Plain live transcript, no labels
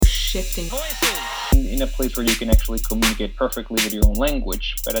shifting voices. In a place where you can actually communicate perfectly with your own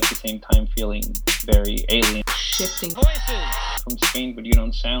language, but at the same time feeling very alien. Shifting voices. From Spain, but you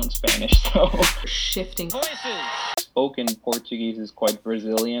don't sound Spanish, so. Shifting voices. Spoken Portuguese is quite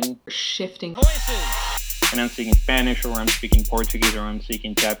Brazilian. Shifting voices. And I'm speaking Spanish, or I'm speaking Portuguese, or I'm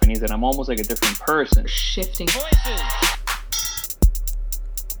speaking Japanese, and I'm almost like a different person. Shifting voices.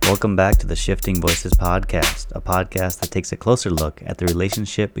 Welcome back to the Shifting Voices podcast, a podcast that takes a closer look at the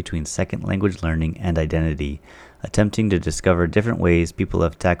relationship between second language learning and identity, attempting to discover different ways people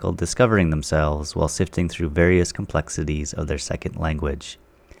have tackled discovering themselves while sifting through various complexities of their second language.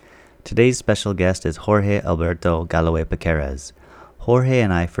 Today's special guest is Jorge Alberto Galloway Piqueras. Jorge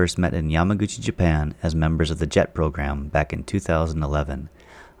and I first met in Yamaguchi, Japan as members of the JET program back in 2011.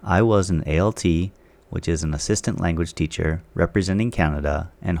 I was an ALT, which is an assistant language teacher representing Canada,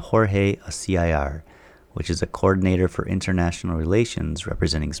 and Jorge a CIR, which is a coordinator for international relations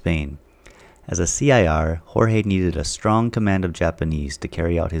representing Spain. As a CIR, Jorge needed a strong command of Japanese to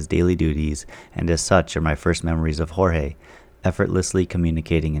carry out his daily duties, and as such are my first memories of Jorge, effortlessly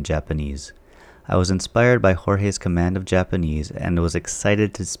communicating in Japanese. I was inspired by Jorge's command of Japanese and was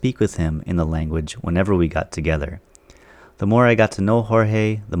excited to speak with him in the language whenever we got together. The more I got to know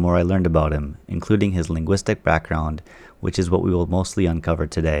Jorge, the more I learned about him, including his linguistic background, which is what we will mostly uncover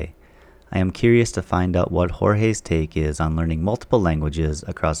today. I am curious to find out what Jorge's take is on learning multiple languages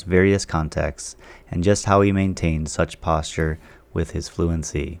across various contexts, and just how he maintains such posture with his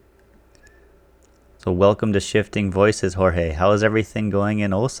fluency. So welcome to Shifting Voices, Jorge. How is everything going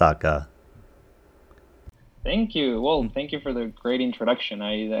in Osaka? Thank you. Well, thank you for the great introduction.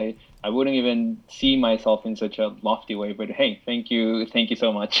 I wouldn't even see myself in such a lofty way, but hey, thank you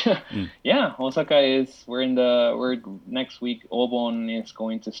so much. Yeah, Osaka we're next week. Obon is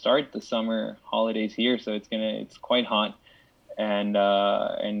going to start the summer holidays here, so it's quite hot, and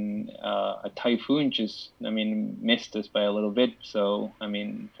a typhoon just missed us by a little bit. So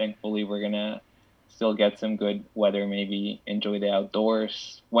thankfully we're gonna still get some good weather, maybe enjoy the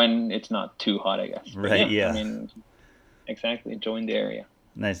outdoors when it's not too hot, I guess. But Right, yeah. Exactly, enjoying the area.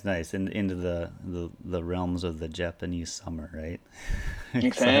 Nice. Into the realms of the Japanese summer, right?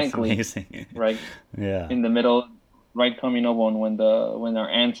 Exactly. That's amazing. Right. Yeah. In the middle, right coming up on when our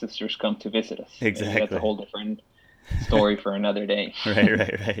ancestors come to visit us. Exactly. Maybe that's a whole different story for another day.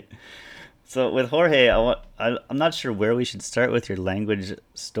 Right. So with Jorge, I'm not sure where we should start with your language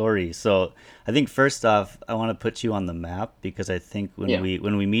story. So I think first off, I want to put you on the map, because I think when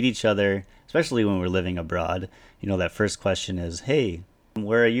we meet each other, especially when we're living abroad, that first question is, hey,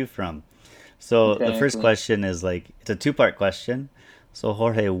 where are you from? So The first question is it's a two-part question. So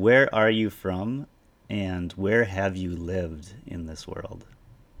Jorge, where are you from, and where have you lived in this world?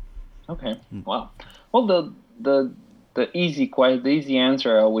 Okay. Wow. Well, the easy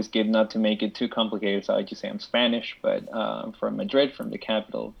answer I always give, not to make it too complicated, so I just say I'm Spanish, but I'm from Madrid, from the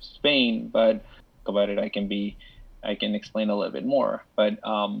capital of Spain. But about it, I can explain a little bit more. But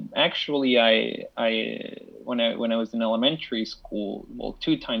actually, when I was in elementary school, well,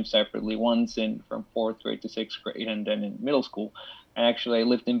 two times separately, once from fourth grade to sixth grade, and then in middle school, I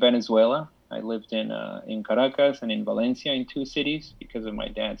lived in Venezuela. I lived in Caracas and in Valencia, in two cities, because of my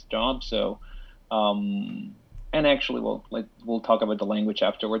dad's job. So, and actually, we'll talk about the language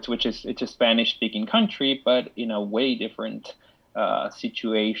afterwards, which is it's a Spanish-speaking country, but in a way different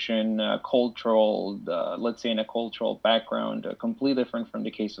situation, cultural, let's say in a cultural background, completely different from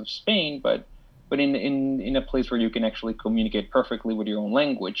the case of Spain, but in a place where you can actually communicate perfectly with your own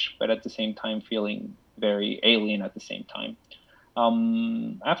language, but at the same time feeling very alien at the same time.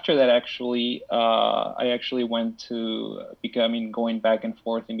 After that, I actually went to going back and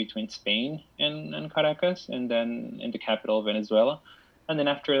forth in between Spain and Caracas, and then in the capital of Venezuela. And then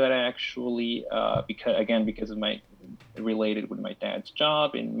after that, I actually, because of related with my dad's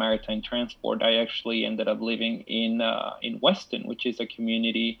job in maritime transport, I actually ended up living in Weston, which is a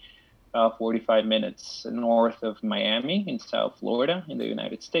community 45 minutes north of Miami in South Florida in the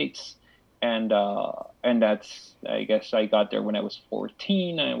United States. And that's, I guess I got there when I was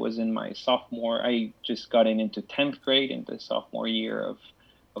 14. I was in my sophomore. I just got into 10th grade, in the sophomore year of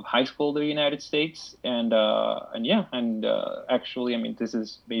high school in the United States. Actually, this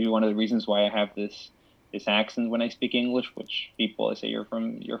is maybe one of the reasons why I have this accent when I speak English, which people say you're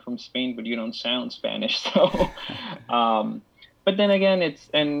from Spain, but you don't sound Spanish. So, but then again, I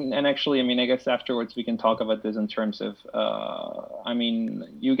guess afterwards we can talk about this in terms of,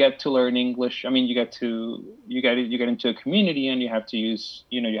 you get to learn English. You get into a community, and you have to use,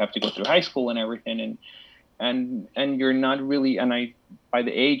 you have to go through high school and everything, and you're not really, by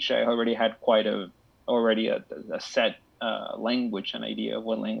the age I already had quite a set language, an idea of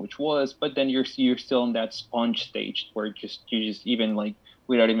what language was, but then you're still in that sponge stage where you just even like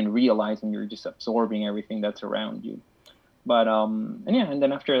without even realizing you're just absorbing everything that's around you. But and yeah, and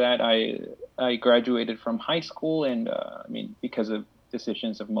then after that, I graduated from high school, and I mean, because of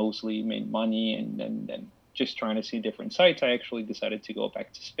decisions of mostly made money and just trying to see different sites, I actually decided to go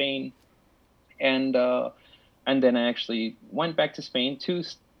back to Spain, and uh, and then I actually went back to Spain to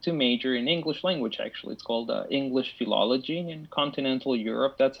major in English language. Actually, it's called English philology in continental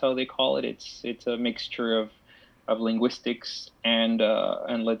Europe. That's how they call it. It's a mixture of linguistics and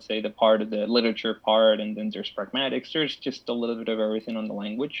let's say the part of the literature part, and then there's pragmatics. There's just a little bit of everything on the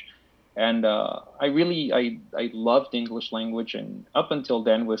language, and I loved English language, and up until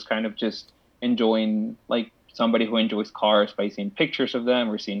then was kind of just enjoying like somebody who enjoys cars by seeing pictures of them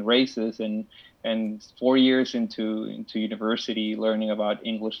or seeing races and 4 years into university learning about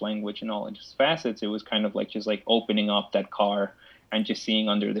English language and all its facets, it was kind of like just like opening up that car and just seeing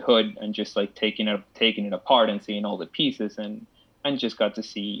under the hood and just like taking it apart and seeing all the pieces and just got to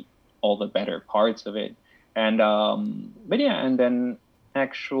see all the better parts of it. And but yeah, and then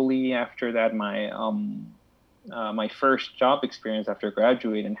actually after that my first job experience after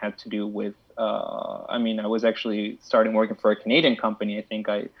graduating had to do with I mean, I was actually starting working for a Canadian company. I think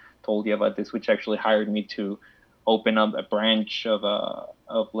I told you about this, which actually hired me to open up a branch of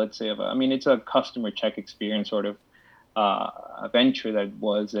let's say I mean, it's a customer check experience sort of a venture that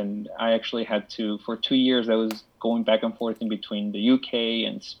was, and I actually had to for 2 years I was going back and forth in between the UK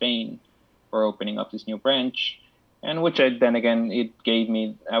and Spain for opening up this new branch, and which I then again it gave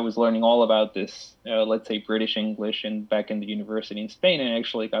me I was learning all about this let's say British English and back in the university in Spain, and I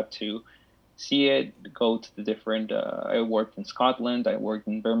actually got to see it, go to the different. I worked in Scotland. I worked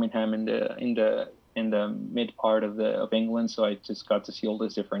in Birmingham in the mid part of England. So I just got to see all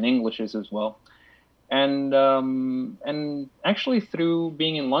these different Englishes as well. And actually through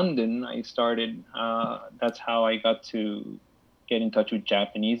being in London, I started. That's how I got to get in touch with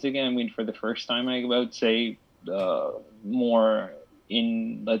Japanese again. I mean, for the first time, I would say more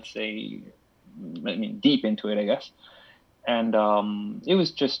in let's say, I mean, deep into it, I guess. And it was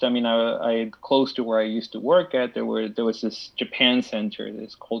just I mean I close to where I used to work at there was this Japan center,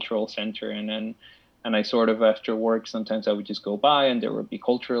 this cultural center, and I sort of after work sometimes I would just go by and there would be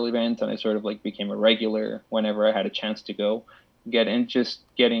cultural events, and I sort of like became a regular whenever I had a chance to go get in, just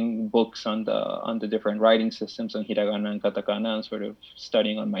getting books on the different writing systems on hiragana and katakana and sort of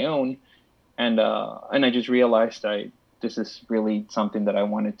studying on my own, and I just realized I this is really something that I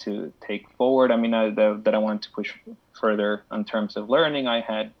wanted to take forward. I mean, that I wanted to push further in terms of learning.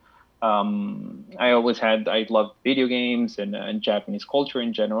 I loved video games and Japanese culture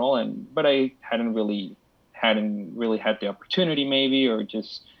in general, but I hadn't really had the opportunity maybe, or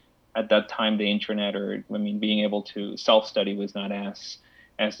just at that time the internet, or I mean being able to self study was not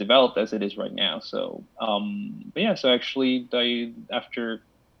as developed as it is right now. So but yeah, so actually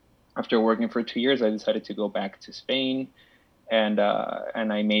after working for 2 years, I decided to go back to Spain, and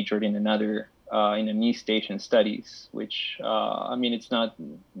I majored in another in an East Asian studies, which I mean, it's not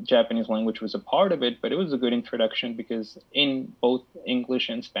Japanese language was a part of it, but it was a good introduction because in both English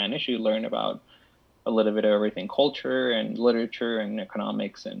and Spanish, you learn about a little bit of everything, culture and literature and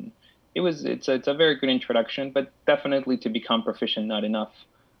economics, and it's a very good introduction, but definitely to become proficient, not enough.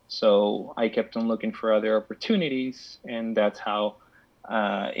 So I kept on looking for other opportunities, and that's how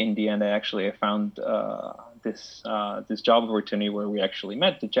in the end I found this job opportunity where we actually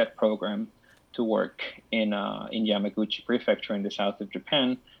met, the JET program, to work in Yamaguchi Prefecture in the south of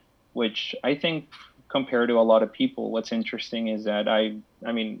Japan, which I think compared to a lot of people, what's interesting is that I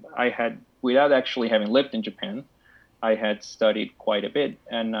mean I had, without actually having lived in Japan, I had studied quite a bit,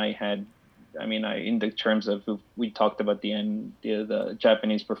 and I mean, in the terms of we talked about the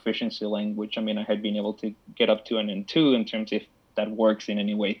Japanese proficiency language. I mean, I had been able to get up to an N2 in terms of if that works in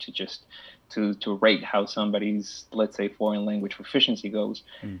any way to just to rate how somebody's, let's say, foreign language proficiency goes,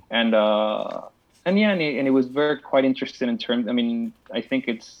 and yeah, and it was very quite interesting in terms. I mean, I think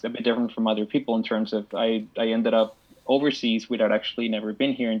it's a bit different from other people in terms of I ended up overseas without actually never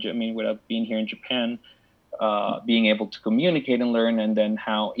been here I mean, without being here in Japan, being able to communicate and learn, and then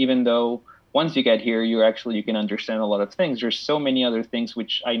how even though once you get here, you can understand a lot of things. There's so many other things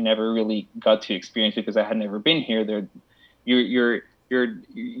which I never really got to experience because I had never been here. Your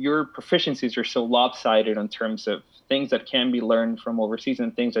your proficiencies are so lopsided in terms of things that can be learned from overseas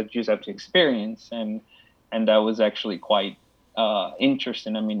and things that you just have to experience, and that was actually quite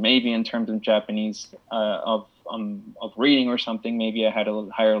interesting. I mean, maybe in terms of Japanese of reading or something, maybe I had a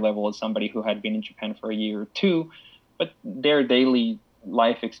higher level as somebody who had been in Japan for a year or two, but their daily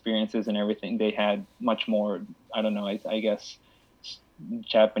life experiences and everything, they had much more, I don't know, I guess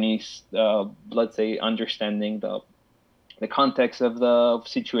Japanese, let's say, understanding the context of the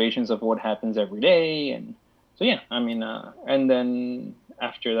situations of what happens every day. And so yeah, I mean, and then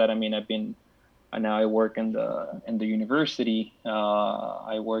after that, I mean, I've been now I work in the university.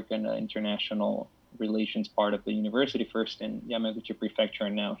 I work in the international relations part of the university, first in Yamaguchi Prefecture,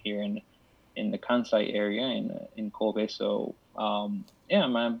 and now here in the Kansai area in Kobe. So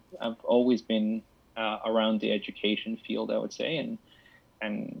yeah, I've always been around the education field, I would say,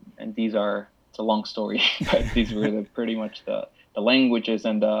 and these are, it's a long story, but these were pretty much the languages.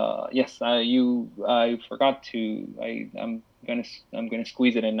 And yes, I forgot to, gonna I'm gonna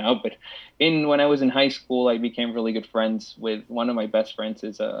squeeze it in now. But when I was in high school, I became really good friends with one of my best friends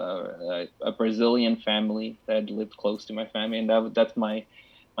is a Brazilian family that lived close to my family, and that's my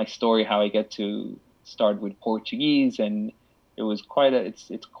story how I get to start with Portuguese. And it was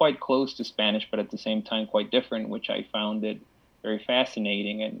it's quite close to Spanish, but at the same time quite different, which I found it very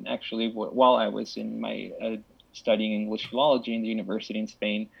fascinating. And actually, while I was in my studying English philology in the university in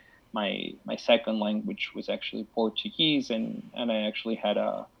Spain, my second language was actually Portuguese, and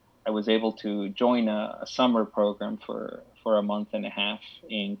I was able to join a summer program for a month and a half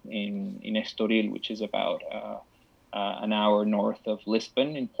in Estoril, which is about an hour north of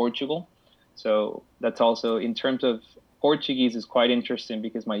Lisbon in Portugal. So that's also, in terms of Portuguese, is quite interesting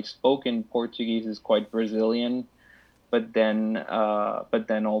because my spoken Portuguese is quite Brazilian, but then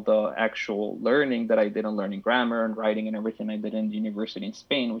all the actual learning that I did on learning grammar and writing and everything I did in the university in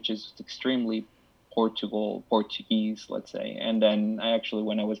Spain, which is extremely Portuguese, let's say. And then I actually,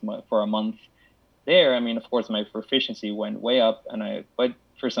 when I was for a month there, I mean, of course, my proficiency went way up, but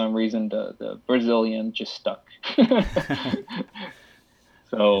for some reason the Brazilian just stuck.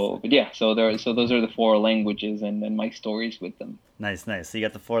 So, but yeah, so those are the four languages, and then my stories with them. Nice, nice. So you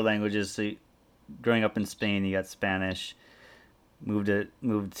got the four languages. So growing up in Spain, you got Spanish. Moved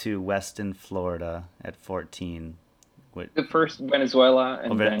to Weston, Florida at 14. What? The first Venezuela,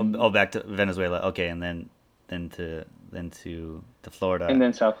 and then Back to Venezuela. Okay, and then to Florida, and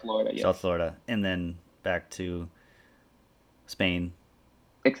then South Florida, South yes, Florida, and then back to Spain.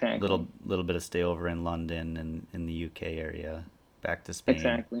 exactly, Little bit of stay over in London and in the UK area. Back to Spain,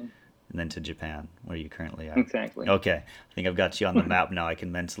 exactly, and then to Japan, where you currently are. exactly. Okay, I think I've got you on the map now. I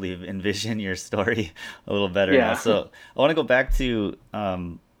can mentally envision your story a little better now. Yeah, So I want to go back to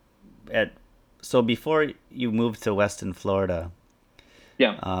at so before you moved to Weston, Florida,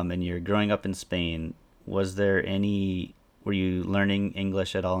 yeah. and you're growing up in Spain. Was there any? Were you learning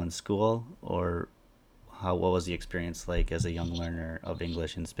English at all in school, or what was the experience like as a young learner of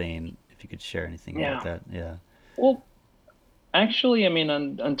English in Spain? If you could share anything about Yeah. that, yeah. Well, actually, I mean,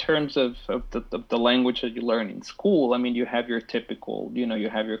 on terms of the language that you learn in school, I mean, you have your typical, you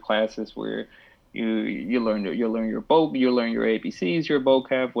have your classes where you learn your ABCs, your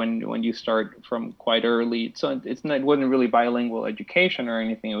vocab when you start from quite early. So it wasn't really bilingual education or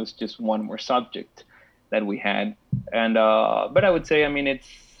anything. It was just one more subject that we had. And but I would say, I mean,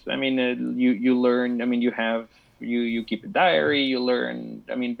 you learn. I mean, you keep a diary. You learn,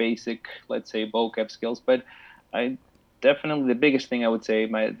 I mean, basic, let's say, vocab skills. But I definitely, the biggest thing I would say,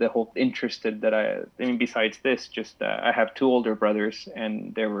 the whole interested that I mean, besides this, just I have two older brothers,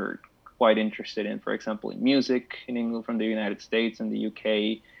 and they were quite interested in, for example, in music in England, from the United States and the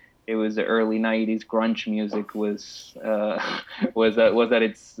UK. It was the early '90s. Grunge music was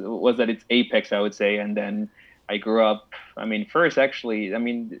at its apex, I would say. And then I grew up. I mean, first, actually, I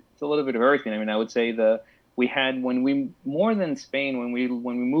mean, it's a little bit of everything. I mean, I would say we had, when we, more than Spain, when we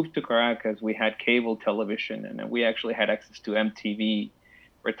moved to Caracas, we had cable television, and we actually had access to MTV.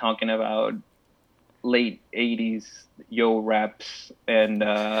 We're talking about late '80s Yo Raps and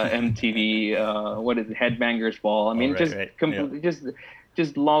MTV. What is it? Headbangers Ball. I Oh, mean, right, just right, yeah. completely,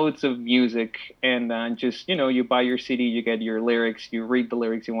 just loads of music, and just, you buy your CD, you get your lyrics, you read the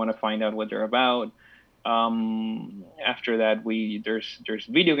lyrics, you want to find out what they're about. After that, there's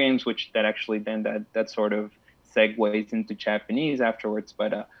video games, which that actually then that sort of segues into Japanese afterwards.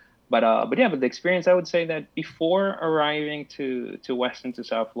 But yeah, but the experience, I would say that before arriving to Weston, to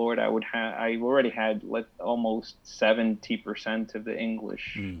South Florida, I already had almost 70% of the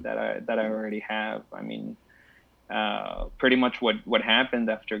English Mm. that I already have. I mean, pretty much what happened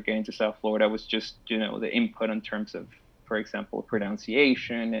after getting to South Florida was just, the input in terms of, for example,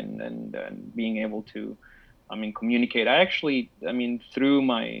 pronunciation and being able to, I mean, communicate. I mean, through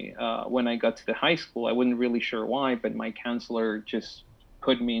my when I got to the high school, I wasn't really sure why, but my counselor just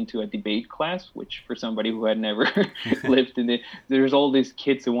put me into a debate class, which for somebody who had never lived in it, there's all these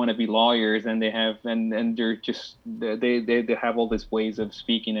kids who want to be lawyers, and they're just they have all these ways of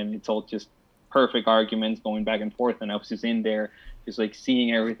speaking, and it's all just perfect arguments going back and forth. And I was just in there, just like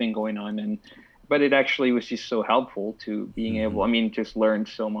seeing everything going on, but it actually was just so helpful to being able, I mean, just learn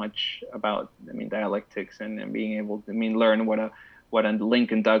so much about, I mean, dialectics, and being able to, I mean, learn what a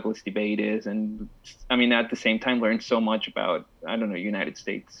Lincoln Douglas debate is, and I mean, at the same time, learn so much about, I don't know, United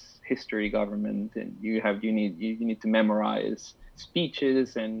States history, government, and you need to memorize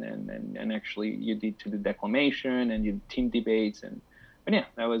speeches, and actually you need to do declamation, and you team debates, and yeah,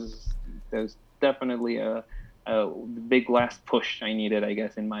 that was definitely a big last push I needed, I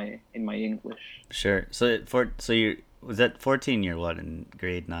guess, in my English. Sure. So you was that 14? You're what, in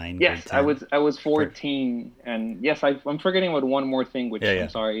grade 9, Yes, grade 10? I was 14, and yes, I'm forgetting about one more thing, which Yeah, yeah. I'm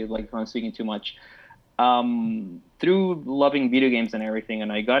sorry, like if I'm speaking too much. Through loving video games and everything,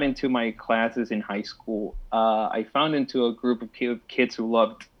 and I got into my classes in high school, I found into a group of kids who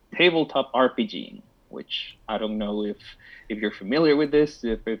loved tabletop RPGing, which I don't know if you're familiar with this,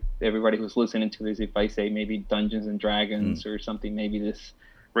 if everybody who's listening to this, if I say maybe Dungeons and Dragons or something, maybe this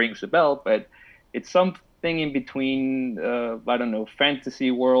rings a bell, but it's something in between, I don't know,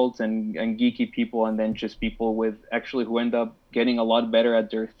 fantasy worlds and geeky people, and then just people with actually who end up getting a lot better at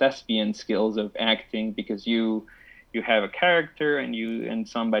their thespian skills of acting, because you have a character, and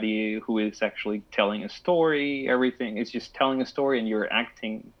somebody who is actually telling a story. Everything is just telling a story, and you're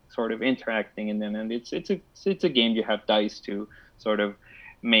acting, sort of interacting in them, and it's a game. You have dice to sort of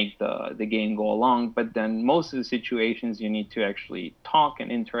make the game go along, but then most of the situations you need to actually talk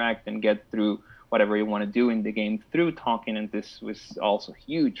and interact and get through whatever you want to do in the game through talking. And this was also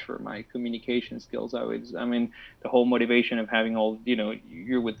huge for my communication skills. I mean, the whole motivation of having all,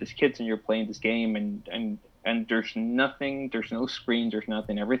 you're with these kids and you're playing this game, and there's nothing, there's no screen, there's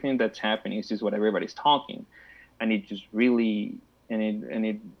nothing. Everything that's happening is just what everybody's talking, and it just really, and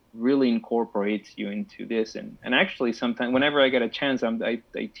it really incorporates you into this. And actually, sometimes whenever I get a chance, I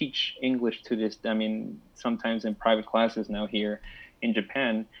teach English to this. I mean, sometimes in private classes now here in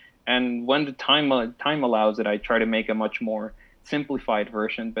Japan. And when the time allows it, I try to make a much more simplified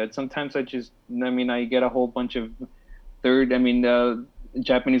version. But sometimes I get a whole bunch of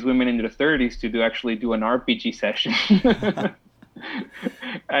Japanese women in their 30s to actually do an RPG session.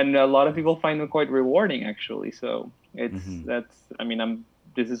 And a lot of people find them quite rewarding, actually. So this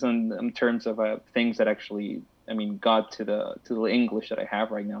is in terms of things that actually, got to the English that I have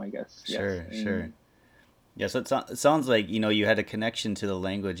right now, I guess. Sure, Yes. sure. Yeah, so it sounds like, you had a connection to the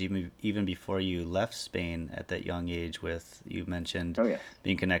language even before you left Spain at that young age. With, you mentioned, Oh, yes.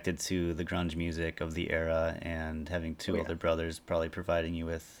 being connected to the grunge music of the era, and having two older brothers probably providing you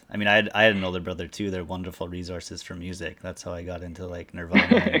with. I mean, I had an older brother too. They're wonderful resources for music. That's how I got into like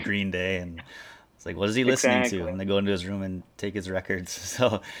Nirvana and Green Day, and it's like, what is he listening to? And I go into his room and take his records.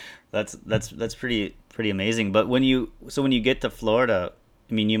 So that's pretty amazing. But when you get to Florida,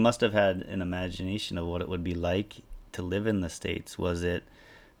 I mean, you must have had an imagination of what it would be like to live in the States. Did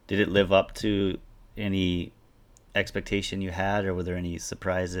it live up to any expectation you had, or were there any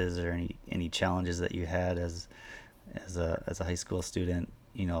surprises or any challenges that you had as a high school student,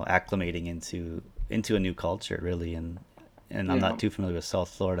 acclimating into a new culture, really? And I'm not too familiar with South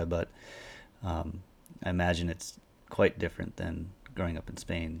Florida, but I imagine it's quite different than growing up in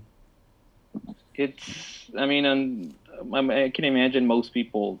Spain. I can imagine most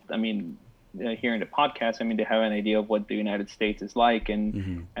people, hearing the podcast, they have an idea of what the United States is like,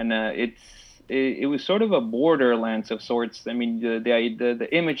 and it was sort of a borderlands of sorts. I mean, the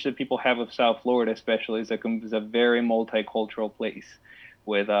image that people have of South Florida, especially, is a very multicultural place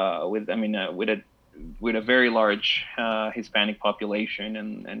with a very large Hispanic population,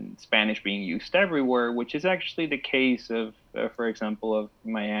 and Spanish being used everywhere, which is actually the case of, for example, of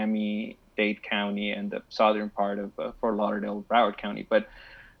Miami-Dade County and the southern part of Fort Lauderdale, Broward County. But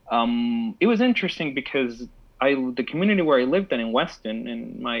it was interesting because the community where I lived in Weston,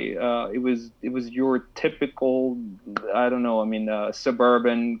 and it was your typical, I don't know,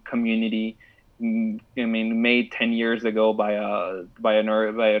 suburban community. Made 10 years ago by an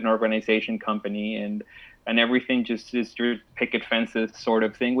urbanization company, and everything just is your picket fences sort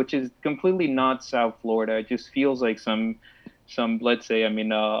of thing, which is completely not South Florida. It just feels like some let's say,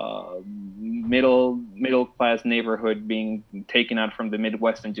 middle class neighborhood being taken out from the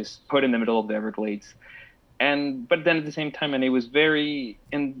Midwest and just put in the middle of the Everglades. But then at the same time, and it was very,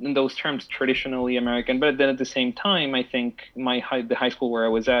 in those terms, traditionally American. But then at the same time, I think the high school where I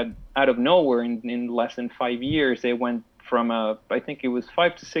was at, out of nowhere, in less than 5 years, they went from I think it was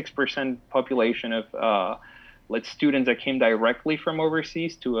 5 to 6% population of like students that came directly from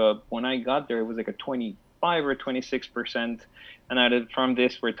overseas to when I got there, it was like a 25 or 26%. And from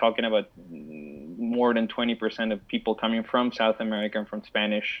this, we're talking about more than 20% of people coming from South America and from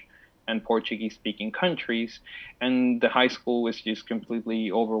Spanish and Portuguese speaking countries. And the high school was just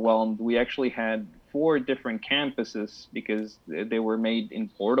completely overwhelmed. We actually had 4 different campuses because they were made in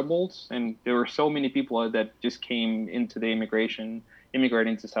portables, and there were so many people that just came into the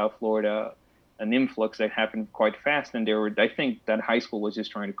immigrating to South Florida, an influx that happened quite fast. And I think that high school was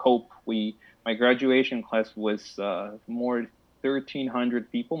just trying to cope. My graduation class was more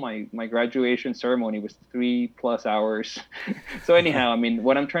 1,300 people. My graduation ceremony was 3+ hours. So anyhow, I mean,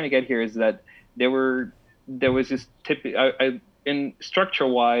 what I'm trying to get here is that there was this in structure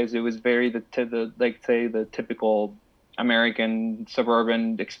wise, it was very like say the typical American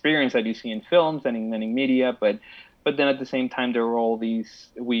suburban experience that you see in films and in media, but then at the same time there were all these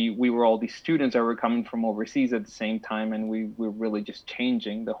we were all these students that were coming from overseas at the same time, and we were really just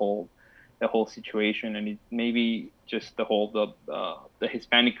changing the whole situation. And it maybe just the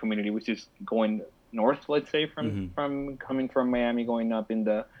Hispanic community was just going north, let's say, from coming from Miami, going up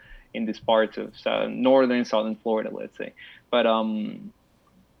in these parts of northern southern Florida, let's say. But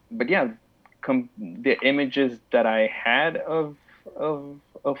yeah, the images that I had of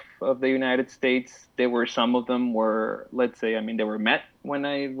the United States, some of them were, let's say, I mean, they were met when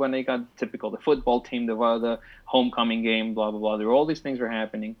I got typical the football team, the homecoming game, blah blah blah. There were all these things were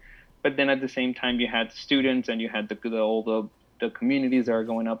happening, but then at the same time you had students and you had all the communities that are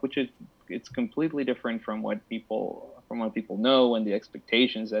going up, which is it's completely different from what people know and the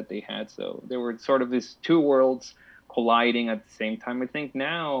expectations that they had. So there were sort of these 2 worlds colliding at the same time. I think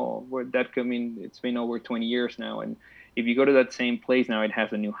now it's been over 20 years now, and if you go to that same place now, it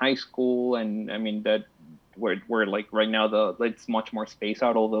has a new high school, and I mean that where like right now it's much more space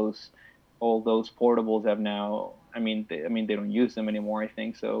out. All those portables have now. I mean they don't use them anymore, I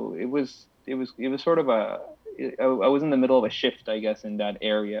think. So it was sort of I was in the middle of a shift, I guess, in that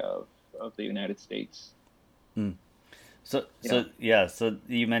area of the United States. Mm. So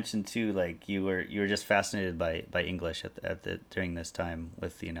you mentioned too, like you were just fascinated by English at the during this time,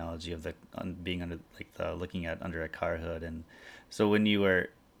 with the analogy of being under like looking at under a car hood. And so when you were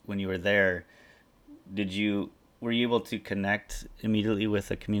there, were you able to connect immediately with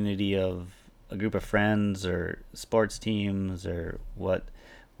a community of a group of friends or sports teams, or what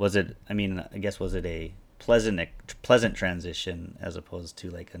was it? I mean, I guess, was it a pleasant transition as opposed to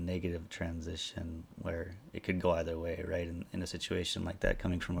like a negative transition where it could go either way, right? In a situation like that,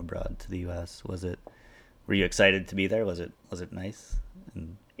 coming from abroad to the U.S., were you excited to be there? Was it nice?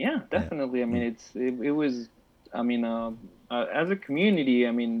 Yeah, definitely. Yeah. I mean, it was. I mean, as a community,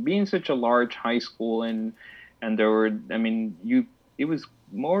 I mean, being such a large high school, and there were, I mean, it was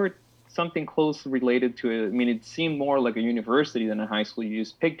more something closely related to it. I mean, it seemed more like a university than a high school. You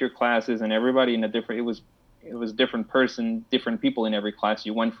just picked your classes, and everybody in a different. It was different different people in every class.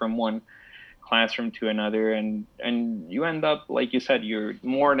 You went from one classroom to another, and you end up, like you said, you're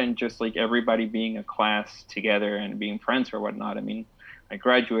more than just like everybody being a class together and being friends or whatnot. I mean, I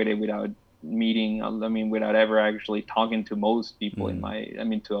graduated without without ever actually talking to most people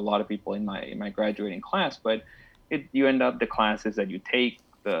to a lot of people in my graduating class. But you end up the classes that you take,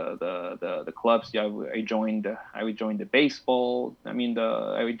 the clubs. Yeah, I joined the baseball.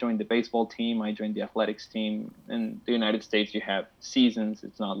 I would join the baseball team. I joined the athletics team. In the United States, you have seasons.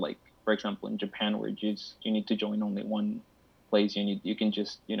 It's not like, for example, in Japan, where you need to join only one place. You can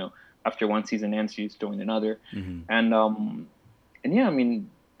just, after one season ends, you just join another. And yeah,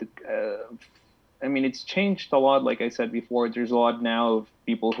 it's changed a lot. Like I said before, there's a lot now of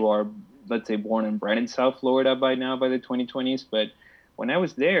people who are, let's say, born and bred in South Florida by the 2020s. But when I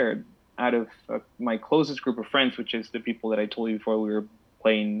was there, out of my closest group of friends, which is the people that I told you before, we were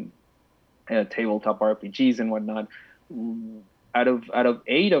playing tabletop RPGs and whatnot. Out of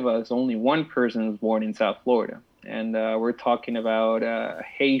 8 of us, only one person was born in South Florida, and we're talking about a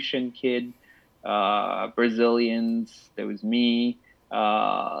Haitian kid, Brazilians. There was me.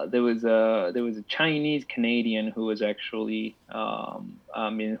 There was a Chinese Canadian who was actually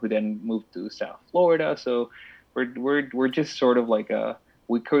who then moved to South Florida. So we're just sort of like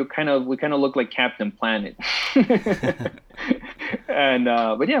we kind of look like Captain Planet. And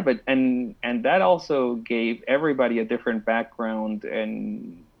that also gave everybody a different background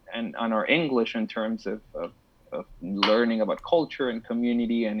and on our English in terms of learning about culture and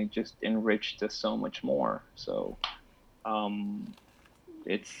community, and it just enriched us so much more. So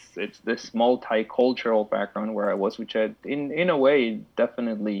it's this multicultural background where I was, which in a way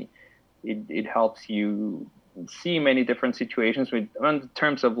definitely it helps you see many different situations with, in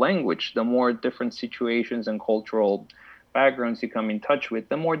terms of language. The more different situations and cultural backgrounds you come in touch with,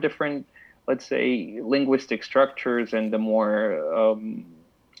 the more different, let's say, linguistic structures, and the more,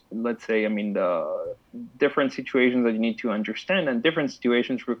 let's say, I mean, the different situations that you need to understand, and different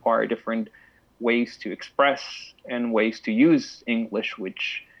situations require different ways to express and ways to use English,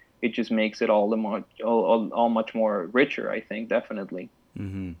 which it just makes it all the more, all much more richer, I think, definitely.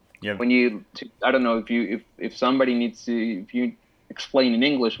 Mm-hmm. Yeah. When you, I don't know if you, if somebody needs to, if you explain in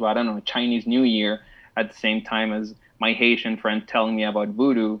English about, I don't know, Chinese New Year at the same time as my Haitian friend telling me about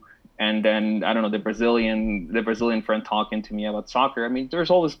voodoo, and then I don't know, the Brazilian friend talking to me about soccer. I mean,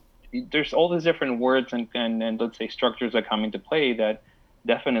 there's all these different words and let's say structures that come into play that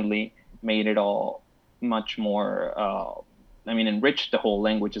definitely made it all much more. I mean, enriched the whole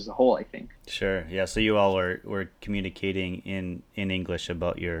language as a whole, I think. Sure. Yeah. So you all were communicating in English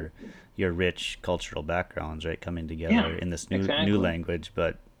about your rich cultural backgrounds, right? Coming together Yeah, in this new exactly. language,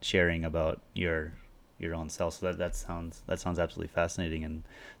 but sharing about your own self. So that sounds absolutely fascinating, and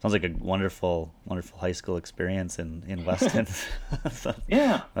sounds like a wonderful high school experience in Weston. So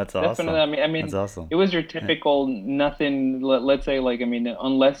Yeah, that's definitely. awesome. I mean, That's awesome. it was your Yeah. typical nothing. Let's say, like, I mean,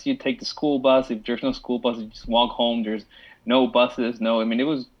 unless you take the school bus, if there's no school bus, you just walk home. There's no buses. No, I mean, it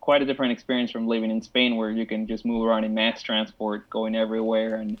was quite a different experience from living in Spain, where you can just move around in mass transport, going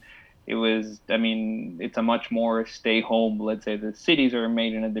everywhere, and it was. I mean, it's a much more stay home. Let's say the cities are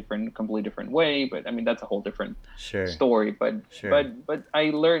made in a different, completely different way, but I mean, that's a whole different Sure. story. But Sure. but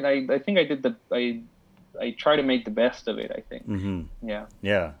I learned. I think I try to make the best of it, I think. Mm-hmm. Yeah.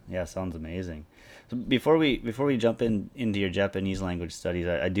 Yeah, yeah, sounds amazing. So before we jump into your Japanese language studies,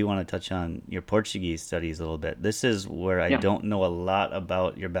 I do want to touch on your Portuguese studies a little bit. This is where I Yeah. don't know a lot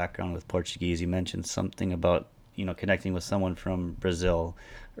about your background with Portuguese. You mentioned something about connecting with someone from Brazil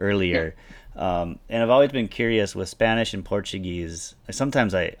Yeah. earlier, and I've always been curious with Spanish and Portuguese.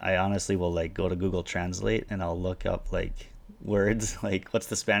 Sometimes I honestly will like go to Google Translate and I'll look up like words like what's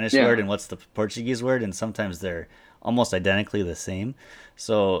the Spanish word Yeah. and what's the Portuguese word, and sometimes they're almost identically the same.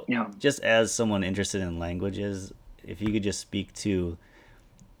 So, Yeah. just as someone interested in languages, if you could just speak to,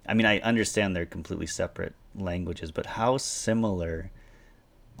 I mean, I understand they're completely separate languages, but how similar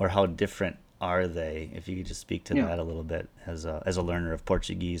or how different are they? If you could just speak to Yeah. that a little bit as a learner of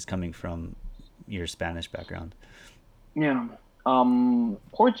Portuguese coming from your Spanish background. Yeah.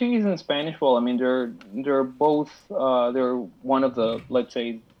 Portuguese and Spanish, well, I mean, they're both they're one of the, let's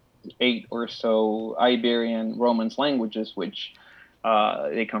say, eight or so Iberian Romance languages, which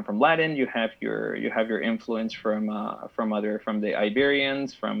they come from Latin. You have your influence from the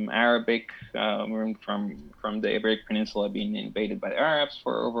Iberians, from Arabic, from the Iberic Peninsula being invaded by the Arabs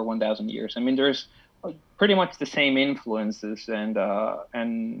for over 1,000 years. I mean, there's pretty much the same influences, and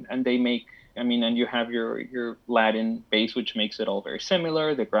they make. I mean, and you have your Latin base, which makes it all very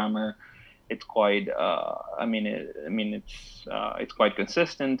similar. The grammar, it's quite. It's quite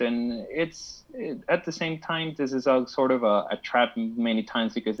consistent, and at the same time, this is a sort of a trap many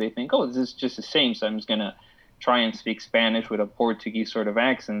times, because they think, oh, this is just the same, so I'm just gonna try and speak Spanish with a Portuguese sort of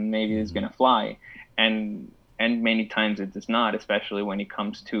accent, maybe it's Mm-hmm. gonna fly, and many times it does not, especially when it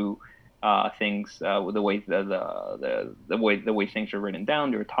comes to things with the way the way things are written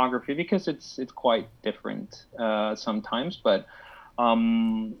down, the orthography, because it's quite different sometimes. But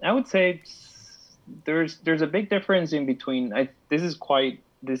I would say there's a big difference in between.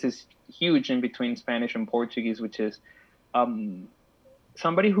 This is huge in between Spanish and Portuguese, which is um,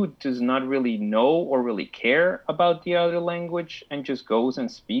 somebody who does not really know or really care about the other language and just goes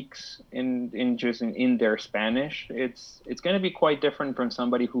and speaks in their Spanish. It's going to be quite different from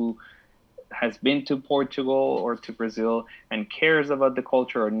somebody who has been to Portugal or to Brazil and cares about the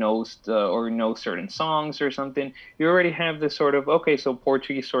culture, or knows certain songs or something. You already have this sort of, okay, so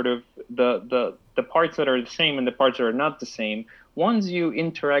Portuguese sort of, the parts that are the same and the parts that are not the same. Once you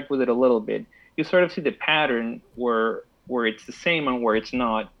interact with it a little bit, you sort of see the pattern where it's the same and where it's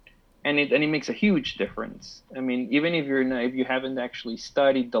not, and it makes a huge difference. I mean, even if you haven't actually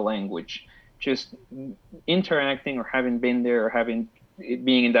studied the language, just interacting or having been there or having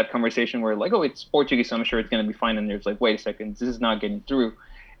being in that conversation where, like, oh, it's Portuguese, so I'm sure it's going to be fine, and there's like, wait a second, this is not getting through,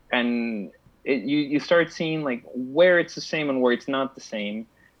 and you start seeing like where it's the same and where it's not the same.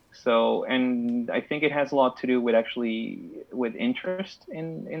 So, and I think it has a lot to do with actually with interest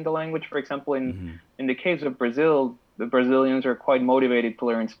in the language. For example, Mm-hmm. in the case of Brazil, the Brazilians are quite motivated to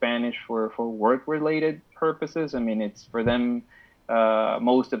learn Spanish for work related purposes. I mean, it's for them.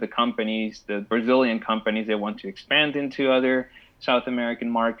 Most of the companies, the Brazilian companies, they want to expand into other South American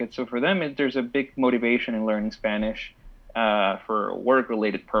markets. So for them, there's a big motivation in learning Spanish for work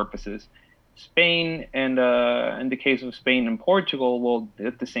related purposes. Spain and in the case of Spain and Portugal, well,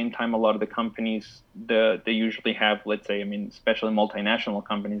 at the same time, a lot of the companies they usually have, let's say, I mean, especially multinational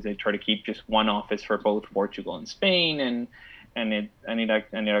companies, they try to keep just one office for both Portugal and Spain, and it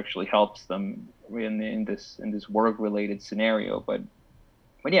actually helps them in this work related scenario. But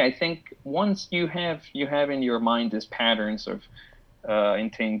yeah, I think once you have in your mind these patterns of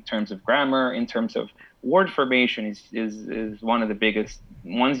in terms of grammar, in terms of word formation is one of the biggest.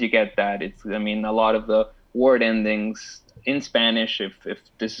 Once you get that, it's, I mean, a lot of the word endings in Spanish, if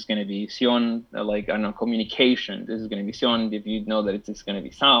this is going to be sion, like, I don't know, communication, this is going to be sion. If you know that it's going to be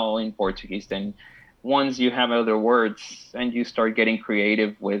sao in Portuguese, then once you have other words and you start getting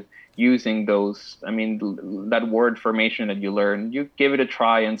creative with using those, I mean, that word formation that you learn, you give it a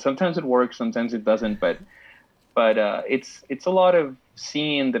try, and sometimes it works, sometimes it doesn't, but it's a lot of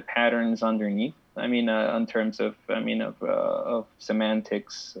seeing the patterns underneath. I mean, in terms of, of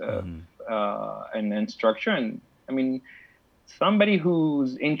semantics, and structure, and I mean, somebody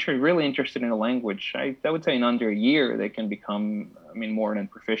who's really interested in a language, I would say in under a year they can become, I mean, more than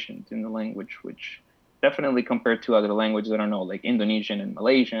proficient in the language, which definitely compared to other languages, I don't know, like Indonesian and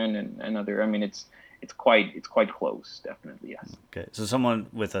Malaysian and other. I mean, it's quite close, definitely, yes. Okay, so someone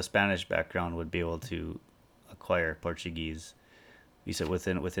with a Spanish background would be able to acquire Portuguese, you said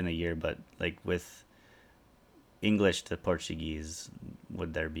within a year, but like with English to Portuguese,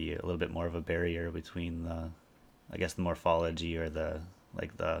 would there be a little bit more of a barrier between I guess the morphology or the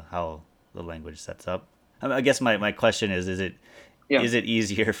how the language sets up? I guess my question is it Yeah. is it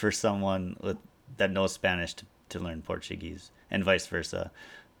easier for someone that knows Spanish to learn Portuguese and vice versa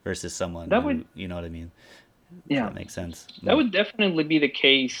versus someone That who, would, you know what I mean? If yeah, that makes sense. that would definitely be the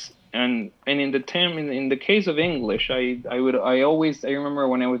case. And in the case of English, I remember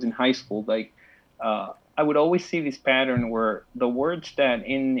when I was in high school, like, I would always see this pattern where the words that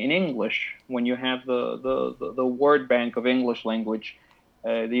in English, when you have the word bank of English language,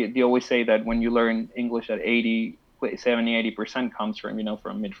 they always say that when you learn English at 70-80% comes from,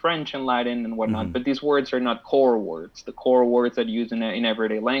 from mid-French and Latin and whatnot. Mm-hmm. But these words are not core words. The core words that use in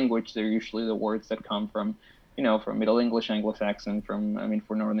everyday language, they're usually the words that come from, from Middle English, Anglo-Saxon, for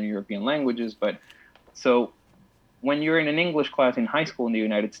Northern European languages. But so when you're in an English class in high school in the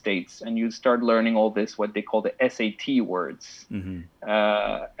United States and you start learning all this, what they call the SAT words, Mm-hmm.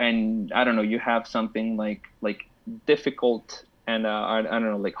 and I don't know, you have something like difficult and I don't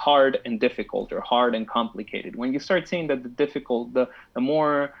know, like hard and difficult, or hard and complicated. When you start seeing that the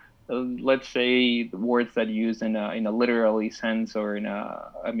more let's say the words that you use in a literally sense, or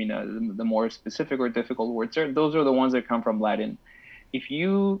the more specific or difficult words, those are the ones that come from Latin. If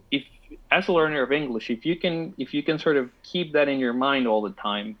as a learner of English, if you can sort of keep that in your mind all the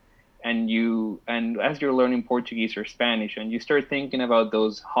time, and as you're learning Portuguese or Spanish, and you start thinking about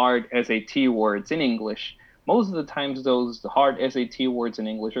those hard SAT words in English, most of the times those hard SAT words in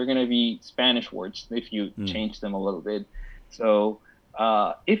English are going to be Spanish words if you change them a little bit. So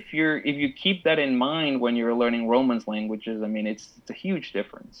if you keep that in mind when you're learning Romance languages, I mean, it's a huge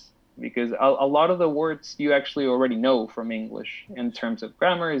difference, because a lot of the words you actually already know from English. In terms of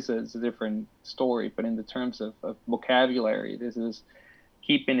grammar is a different story, but in the terms of vocabulary, this is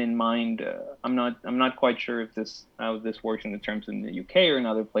keeping in mind. I'm not quite sure if how this works in the terms in the UK or in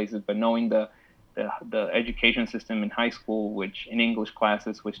other places, but knowing the education system in high school, which in English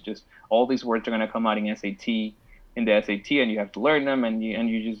classes, which just all these words are going to come out in the SAT, and you have to learn them, and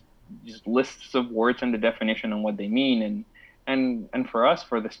you just lists of words and the definition and what they mean, and for us,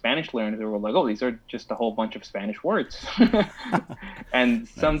 for the Spanish learners, we were like, oh, these are just a whole bunch of Spanish words. And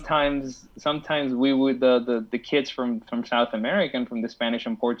sometimes we would the kids from South America and from the Spanish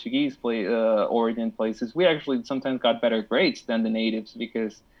and Portuguese origin places, we actually sometimes got better grades than the natives,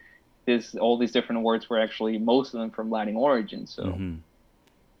 because all these different words were actually, most of them, from Latin origin. So Mm-hmm.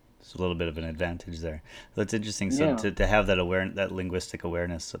 It's a little bit of an advantage there. That's interesting. So yeah, to have that linguistic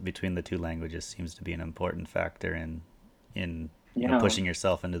awareness between the two languages seems to be an important factor in yeah. pushing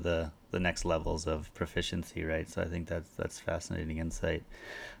yourself into the next levels of proficiency, right? So I think that's fascinating insight.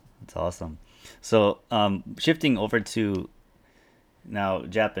 That's awesome. So shifting over to now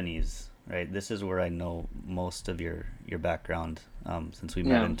Japanese, right? This is where I know most of your background, since we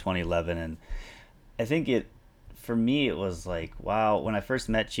met Yeah. in 2011, and I think for me it was like, wow, when I first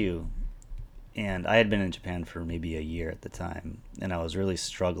met you, and I had been in Japan for maybe a year at the time, and I was really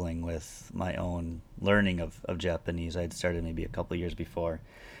struggling with my own learning of Japanese. I had started maybe a couple of years before,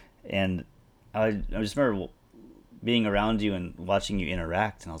 and I just remember being around you and watching you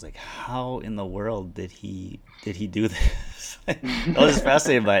interact, and I was like, how in the world did he do this? I was just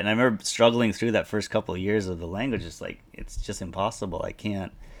fascinated by it, and I remember struggling through that first couple of years of the language. It's like, it's just impossible. I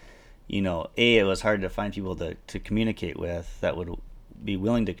can't it was hard to find people to communicate with that would be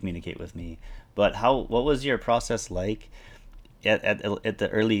willing to communicate with me. But what was your process like at the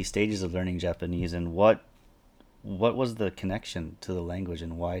early stages of learning Japanese, and what was the connection to the language,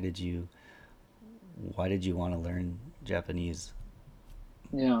 and why did you want to learn Japanese?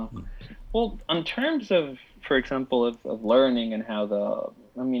 Yeah. Well, in terms of, for example, of learning and how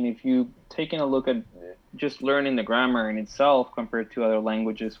if you taking a look at just learning the grammar in itself compared to other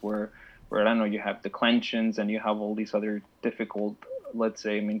languages where I don't know, you have declensions and you have all these other difficult, let's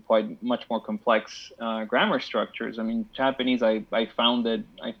say, quite much more complex grammar structures. Japanese, I found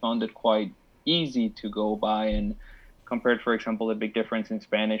it quite easy to go by, and compared, for example, the big difference in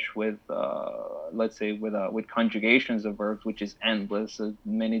Spanish with, let's say, with conjugations of verbs, which is endless,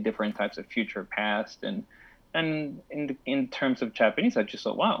 many different types of future, past, and in terms of Japanese, I just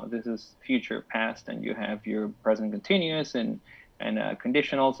thought, wow, this is future, past, and you have your present continuous and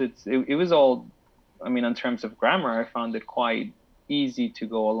conditionals. It was all, in terms of grammar, I found it quite easy to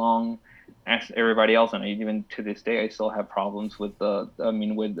go along as everybody else, and even to this day, I still have problems with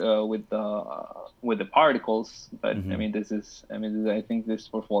with the particles. But Mm-hmm. I think this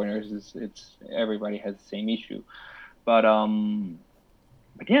for foreigners it's everybody has the same issue. But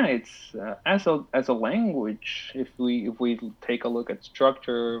yeah, it's as a language. If we take a look at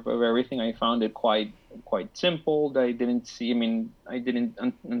structure of everything, I found it quite simple. I didn't see. I didn't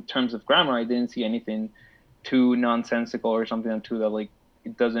in terms of grammar, I didn't see anything too nonsensical or something too that like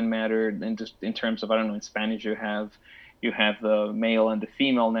it doesn't matter. And just in terms of, I don't know, in Spanish you have the male and the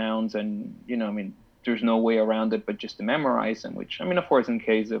female nouns, and there's no way around it but just to memorize them. Which of course, in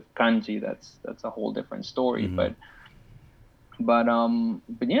case of kanji, that's a whole different story. Mm-hmm.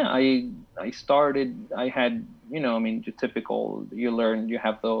 But yeah, I started. I had, the typical. You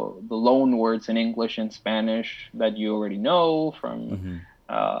have the loan words in English and Spanish that you already know from,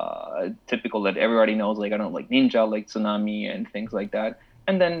 Mm-hmm. typical that everybody knows, like, I don't know, like ninja, like tsunami, and things like that.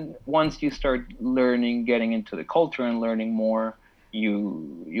 And then once you start learning, getting into the culture and learning more,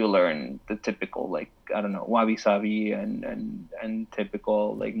 you learn the typical, like, I don't know, wabi sabi, and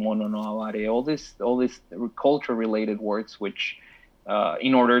typical, like, mono no aware, all this culture related words, which,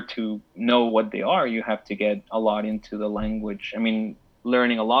 in order to know what they are, you have to get a lot into the language.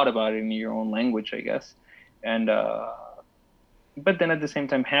 Learning a lot about it in your own language, I guess. And but then at the same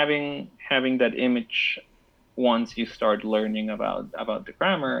time, having that image, once you start learning about the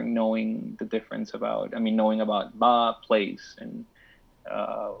grammar, knowing the difference about, knowing about ba, place, and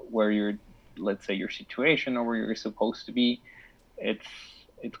where you're, let's say, your situation, or where you're supposed to be, it's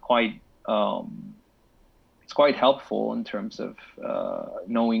it's quite um, it's quite helpful in terms of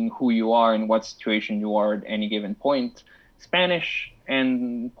knowing who you are and what situation you are at any given point. Spanish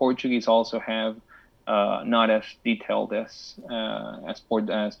and Portuguese also have, not as detailed as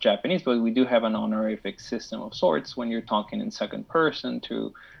Japanese, but we do have an honorific system of sorts when you're talking in second person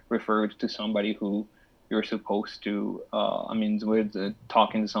to refer to somebody who you're supposed to. With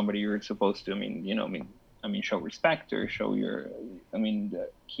talking to somebody, you're supposed to. Show respect, or show your.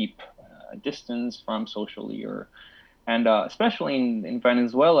 Keep distance from socially, or and especially in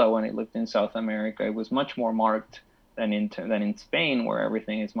Venezuela, when I lived in South America, it was much more marked than in Spain, where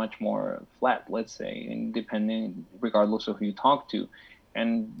everything is much more flat, let's say, and depending, regardless of who you talk to.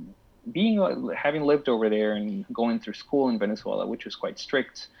 And having lived over there and going through school in Venezuela, which was quite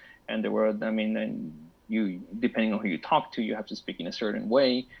strict, and there were, and you, depending on who you talk to, you have to speak in a certain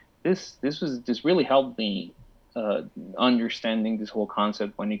way. This really helped me, uh, understanding this whole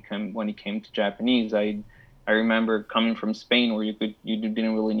concept when it came to Japanese. I remember coming from Spain, where you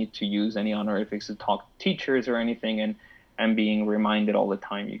didn't really need to use any honorifics to talk to teachers or anything, and being reminded all the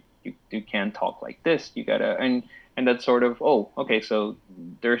time, you can't talk like this. You gotta, and that's sort of, oh, okay, so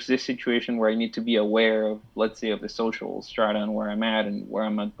there's this situation where I need to be aware of, let's say, of the social strata and where I'm at, and where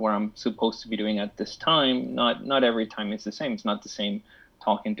I'm supposed to be doing at this time. Not every time it's the same. It's not the same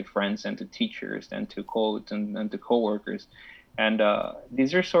talking to friends and to teachers and to codes and to coworkers. And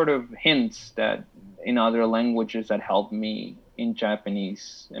these are sort of hints that in other languages that help me in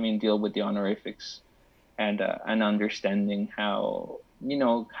Japanese. Deal with the honorifics, and understanding how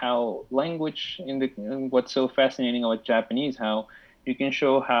language and what's so fascinating about Japanese, how you can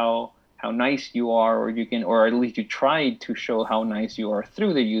show how nice you are, or at least you try to show how nice you are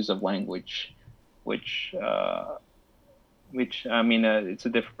through the use of language, which it's a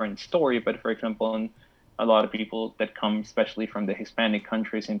different story. But for example, in a lot of people that come, especially from the Hispanic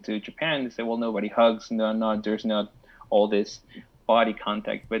countries, into Japan, they say, well, nobody hugs, there's not all this body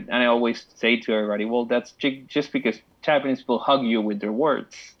contact. And I always say to everybody, well, that's just because Japanese people hug you with their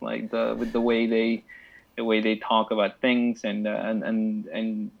words, like with the way they talk about things,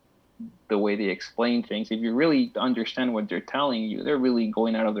 and the way they explain things. If you really understand what they're telling you, they're really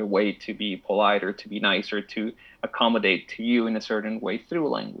going out of their way to be polite or to be nice or to accommodate to you in a certain way through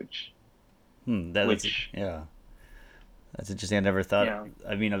language. That's Which, yeah. That's interesting. I never thought. yeah,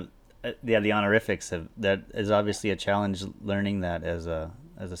 I mean, yeah, the honorifics have that is obviously a challenge learning that as a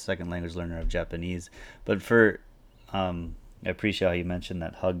second language learner of Japanese. But I appreciate how you mentioned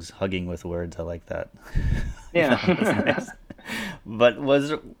that hugging with words. I like that. That was yeah. nice. But was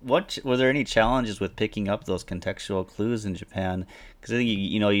there any challenges with picking up those contextual clues in Japan? Because I think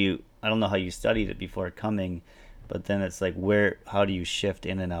you I don't know how you studied it before coming, but then it's like how do you shift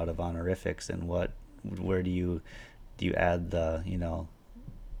in and out of honorifics, and where do you add the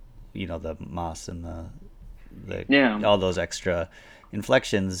the mas and the Yeah. all those extra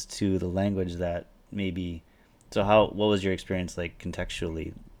inflections to the language that maybe. So what was your experience like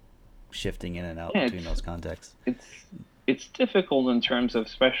contextually shifting in and out Yeah, between those contexts? it's it's difficult in terms of,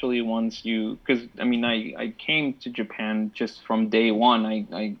 especially once you, because I mean, I came to Japan just from day one.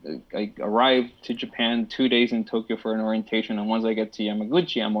 I arrived to Japan 2 days in Tokyo for an orientation, and once I get to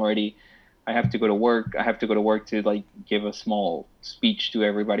Yamaguchi, I have to go to work. I have to go to work to like give a small speech to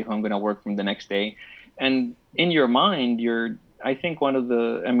everybody who I'm going to work from the next day. And in your mind, I think one of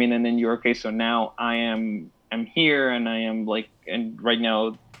the, I mean, and in your case, so now I'm here and I am like, and right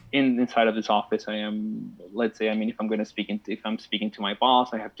now inside of this office, I am, let's say, I mean, if I'm speaking to my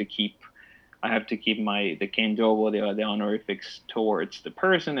boss, I have to keep the kenjobo, the honorifics towards the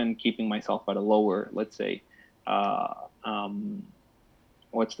person, and keeping myself at a lower, let's say, uh, um,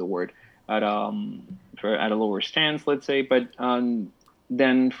 what's the word, at a lower stance, let's say. But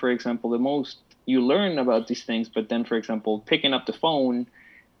then, for example, the most you learn about these things, but then, for example, picking up the phone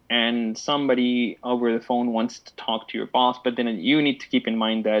and somebody over the phone wants to talk to your boss, but then you need to keep in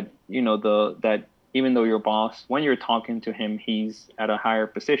mind that that even though your boss, when you're talking to him, he's at a higher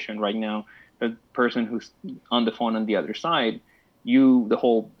position right now. The person who's on the phone on the other side, the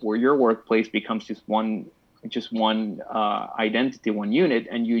whole, where your workplace becomes just one identity, one unit,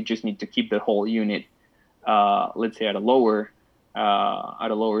 and you just need to keep the whole unit, let's say, at a lower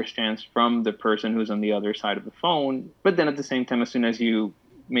stance from the person who's on the other side of the phone. But then at the same time, as soon as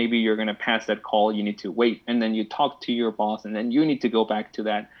maybe you're going to pass that call, you need to wait, and then you talk to your boss, and then you need to go back to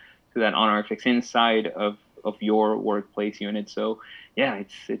that honorifics inside of your workplace unit. So yeah,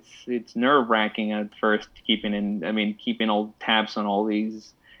 it's nerve wracking at first, keeping all tabs on all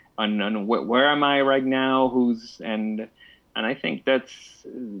these, on where am I right now, and I think that's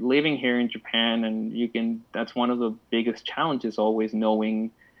living here in Japan, and that's one of the biggest challenges, always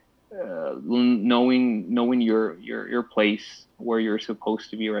knowing your place where you're supposed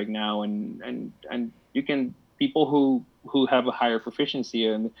to be right now, and you can, people who have a higher proficiency,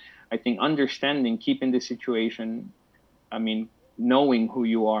 and I think understanding, keeping the situation, I mean, knowing who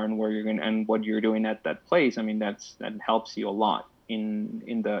you are and where you're going and what you're doing at that place, I mean, that helps you a lot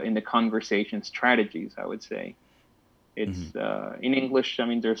in the conversation strategies, I would say. Mm-hmm. It's in English.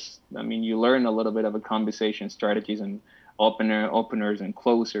 You learn a little bit of a conversation strategies and openers and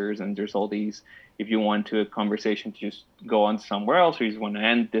closers, and there's all these. If you want to a conversation to just go on somewhere else, or you just want to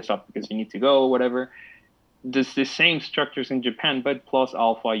end this up because you need to go, or whatever. There's the same structures in Japan, but plus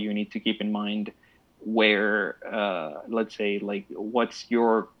alpha, you need to keep in mind where, let's say, like what's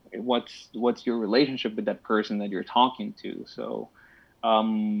your relationship with that person that you're talking to. So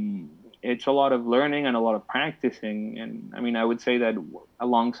um, it's a lot of learning and a lot of practicing. And I mean, I would say that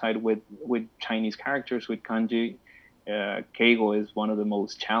alongside with Chinese characters, with kanji, keigo is one of the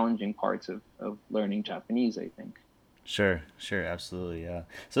most challenging parts of learning Japanese, I think. Sure, absolutely, yeah.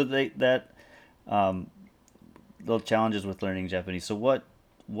 So um, little challenges with learning Japanese. So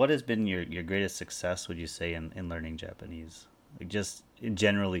what has been your greatest success, would you say, in learning Japanese? Like just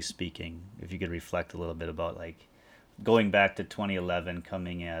generally speaking, if you could reflect a little bit about like going back to 2011,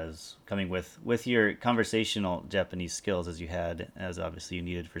 coming with your conversational Japanese skills as you had, as obviously you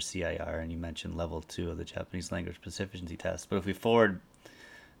needed for CIR, and you mentioned level 2 of the Japanese language proficiency test. But if we forward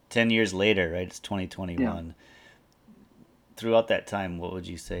 10 years later, right, it's Yeah. 2021. Throughout that time, what would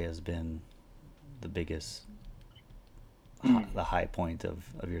you say has been the biggest, Hmm. the high point of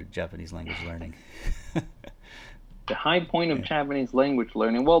your Japanese language learning? The high point of Yeah. Japanese language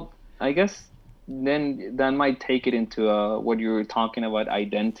learning. Well, I guess then that might take it into what you were talking about,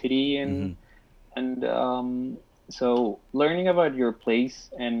 identity, Mm-hmm. and so learning about your place,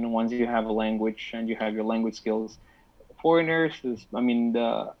 and once you have a language and you have your language skills, foreigners is, I mean,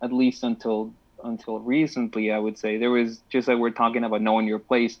 at least until recently, I would say there was, just like we're talking about knowing your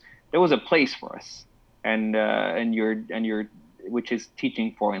place, there was a place for us, and your which is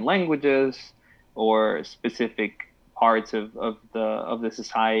teaching foreign languages or specific parts of the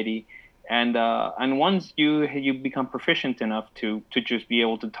society. And once you become proficient enough to just be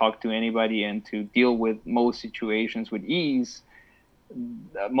able to talk to anybody and to deal with most situations with ease,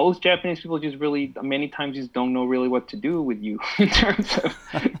 most Japanese people just really many times just don't know really what to do with you in terms of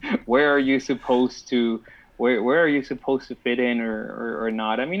where are you supposed to where are you supposed to fit in or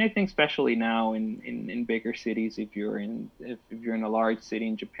not. I mean, I think especially now in bigger cities, if you're in a large city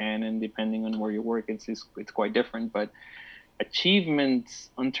in Japan, and depending on where you work, it's quite different. But achievements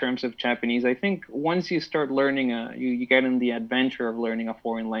in terms of Japanese, I think once you start learning you get in the adventure of learning a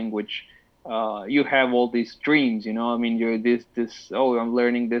foreign language, you have all these dreams, you know. I mean, you're this. Oh, I'm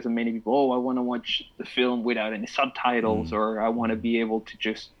learning this, and many people. Oh, I want to watch the film without any subtitles, or I want to be able to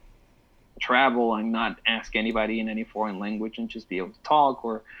just travel and not ask anybody in any foreign language and just be able to talk,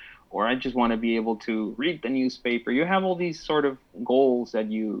 or I just want to be able to read the newspaper. You have all these sort of goals that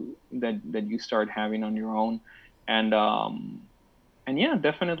you start having on your own, and yeah,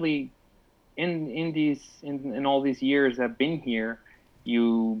 definitely in all these years I've been here,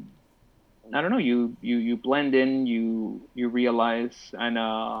 you I don't know, you blend in, you realize, and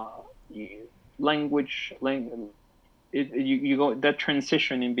language lang- you go that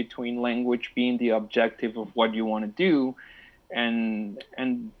transition in between language being the objective of what you want to do, and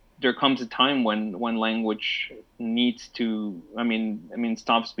there comes a time when language needs to, I mean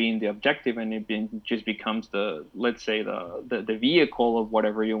stops being the objective, and just becomes the, let's say, the vehicle of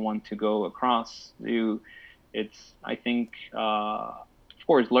whatever you want to go across. It's, I think, of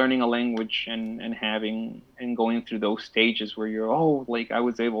course, learning a language and having and going through those stages where you're, oh, like I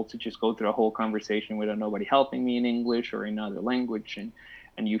was able to just go through a whole conversation without nobody helping me in English or in another language,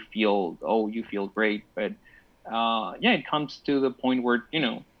 and you feel great. But yeah, it comes to the point where,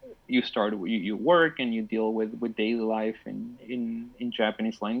 you work and you deal with daily life in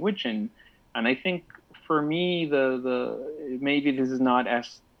Japanese language, and I think for me, the maybe this is not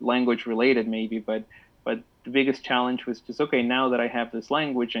as language related, maybe, but the biggest challenge was just, okay, now that I have this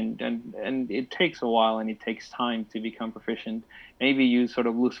language, and it takes a while and it takes time to become proficient, maybe you sort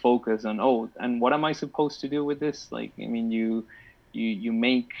of lose focus on, oh, and what am I supposed to do with this? Like, I mean, you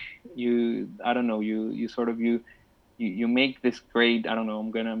make, I don't know, you sort of you make this great, I don't know,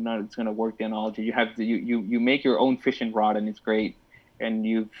 I'm not it's gonna work the analogy. You have to you make your own fishing rod, and it's great, and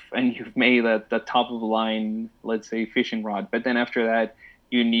you've made the top of the line, let's say, fishing rod. But then after that,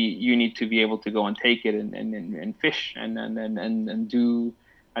 you need to be able to go and take it and fish and do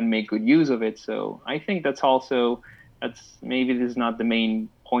and make good use of it. So I think that's maybe this is not the main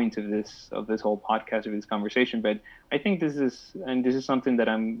point of this whole podcast or this conversation, but I think this is something that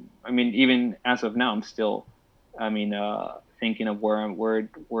I mean, even as of now, I'm still, thinking of where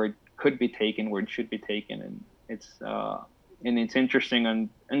it could be taken, where it should be taken, and it's interesting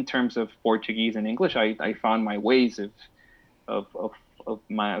in terms of Portuguese and English. I found my ways of of of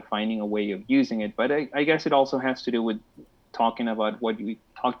my finding a way of using it, but I guess it also has to do with talking about what we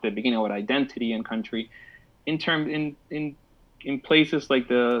talked at the beginning about identity and country. In places like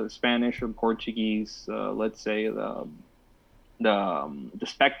the Spanish or Portuguese, let's say the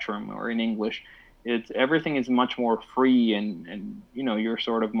spectrum, or in English, it's everything is much more free, and you're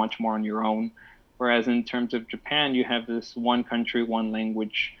sort of much more on your own. Whereas in terms of Japan, you have this one country, one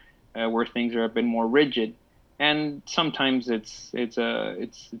language, where things are a bit more rigid, and sometimes it's a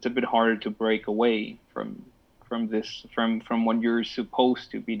bit harder to break away from what you're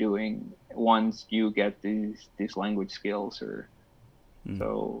supposed to be doing once you get these language skills, or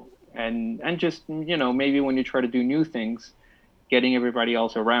so. And just, maybe when you try to do new things, getting everybody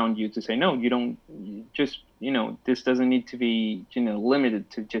else around you to say, no, you don't, just, this doesn't need to be,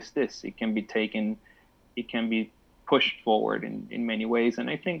 limited to just this. It can be pushed forward in many ways. And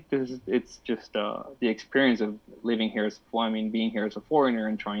I think it's just the experience of living here being here as a foreigner,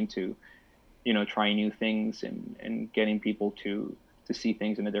 and trying to, try new things, and getting people to see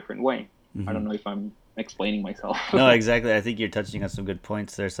things in a different way. I don't know if I'm explaining myself. No, exactly. I think you're touching on some good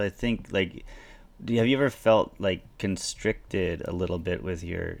points there. So I think, like, have you ever felt like constricted a little bit with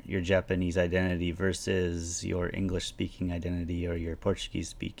your Japanese identity versus your English speaking identity or your Portuguese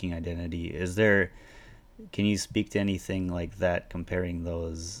speaking identity? Can you speak to anything like that, comparing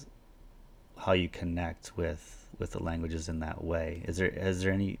those, how you connect with the languages in that way? Is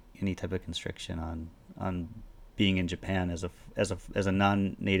there any type of constriction on being in Japan as a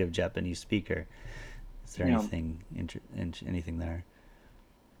non-native Japanese speaker? Is there anything there?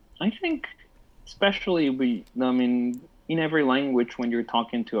 I think, especially in every language, when you're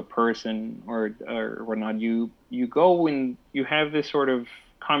talking to a person or whatnot, you go and you have this sort of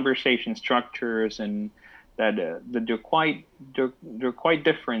conversation structures, and that they're quite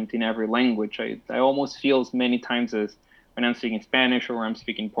different in every language. I almost feel as many times as when I'm speaking Spanish or I'm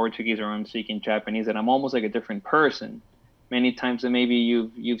speaking Portuguese or I'm speaking Japanese that I'm almost like a different person. Many times, and maybe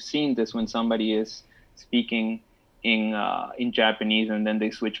you've seen this when somebody is speaking in Japanese and then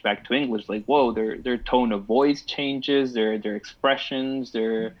they switch back to English. Like, whoa, their tone of voice changes, their expressions,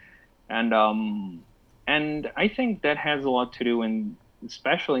 their and I think that has a lot to do in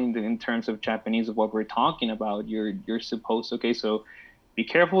especially in terms of Japanese of what we're talking about. You're supposed okay, so be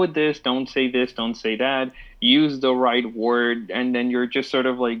careful with this, don't say that, use the right word, and then you're just sort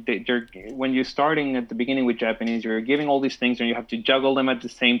of like you're when you're starting at the beginning with Japanese, you're giving all these things and you have to juggle them at the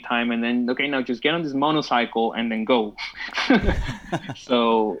same time, and then okay, now just get on this motorcycle and then go.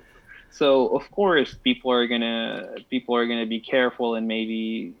 so so of course people are gonna be careful and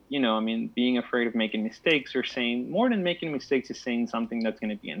maybe I mean being afraid of making mistakes or saying more than making mistakes is saying something that's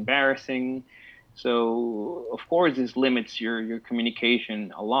gonna be embarrassing. So of course this limits your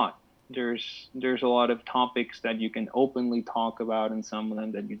communication a lot. There's a lot of topics that you can openly talk about and some of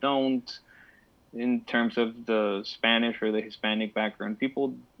them that you don't. In terms of the Spanish or the Hispanic background,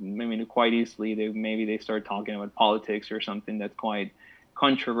 people, I mean, quite easily they start talking about politics or something that's quite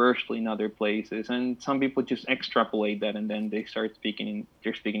controversial in other places, and some people just extrapolate that, and then they're speaking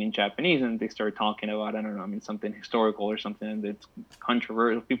in Japanese, and they start talking about I don't know, I mean, something historical or something that's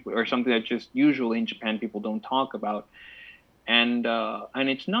controversial, people or something that just usually in Japan people don't talk about, and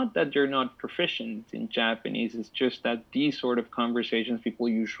it's not that they're not proficient in Japanese. It's just that these sort of conversations people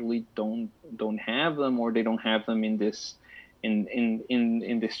usually don't have them, or they don't have them in this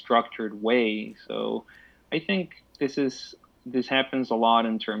structured way. So I think this happens a lot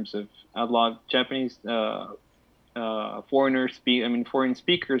in terms of a lot of Japanese foreign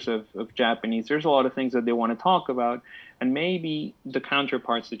speakers of Japanese. There's a lot of things that they want to talk about, and maybe the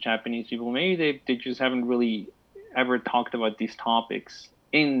counterparts to Japanese people, maybe they just haven't really ever talked about these topics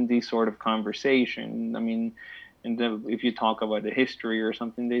in these sort of conversation. I mean, if you talk about the history or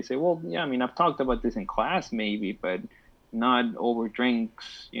something, they say, well, yeah, I mean, I've talked about this in class maybe, but not over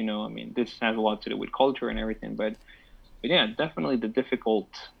drinks. I mean, this has a lot to do with culture and everything, but yeah, definitely the difficult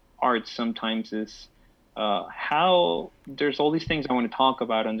part sometimes is how there's all these things I want to talk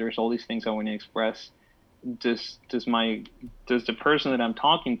about and there's all these things I want to express. Does the person that I'm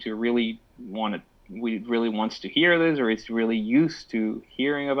talking to really really wants to hear this, or is really used to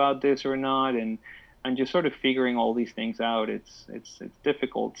hearing about this or not, and just sort of figuring all these things out. It's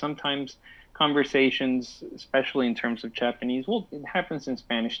difficult sometimes. Conversations, especially in terms of Japanese, well, it happens in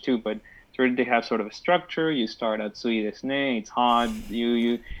Spanish too, but they have sort of a structure. You start at sui desu ne, it's hot.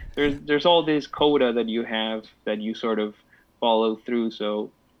 There's all this coda that you have that you sort of follow through. So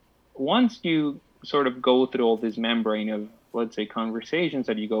once you sort of go through all this membrane of, let's say, conversations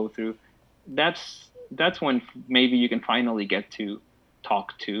that you go through, that's when maybe you can finally get to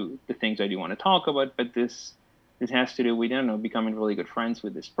talk to the things that you want to talk about. But this has to do with, I don't know, becoming really good friends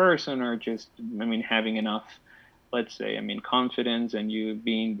with this person, or just, I mean, having enough, let's say, I mean, confidence, and you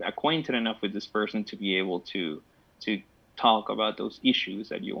being acquainted enough with this person to be able to talk about those issues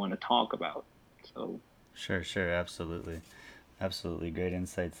that you want to talk about. So sure, absolutely, great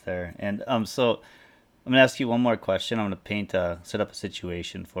insights there. And so I'm gonna ask you one more question. I'm gonna set up a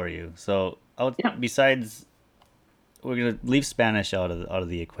situation for you. So besides, we're gonna leave Spanish out of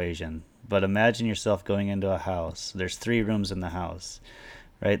the equation, but imagine yourself going into a house. There's 3 rooms in the house,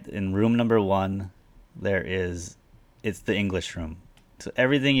 right? In room number 1, it's the English room. So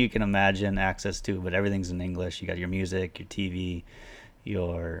everything you can imagine access to, but everything's in English. You got your music, your TV,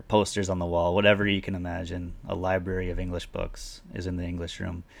 your posters on the wall, whatever you can imagine. A library of English books is in the English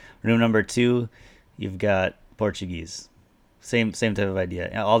room. Room number 2, you've got Portuguese. Same type of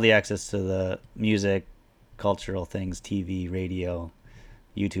idea. All the access to the music, cultural things, TV, radio,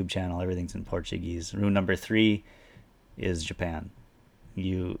 YouTube channel, everything's in Portuguese. Room number 3 is Japan.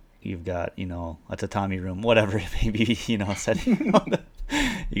 You've got, a tatami room, whatever it may be, setting.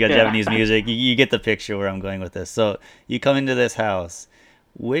 You got Japanese music. You get the picture where I'm going with this. So you come into this house.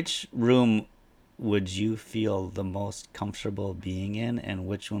 Which room would you feel the most comfortable being in, and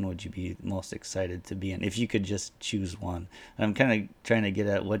which one would you be most excited to be in if you could just choose one? I'm kind of trying to get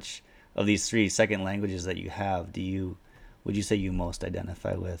at which of these 3 second languages that you have would you say you most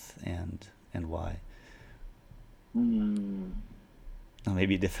identify with, and why?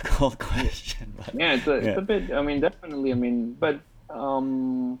 Maybe a difficult question. But, yeah, it's a bit. I mean, definitely. I mean, but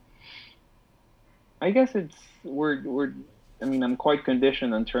I guess we're. I mean, I'm quite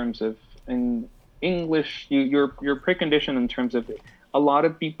conditioned in terms of in English. You're preconditioned in terms of a lot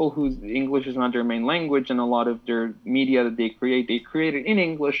of people whose English is not their main language, and a lot of their media that they create it in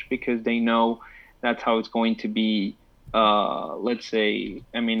English because they know that's how it's going to be, let's say,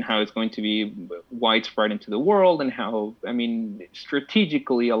 I mean, how it's going to be widespread into the world, and how, I mean,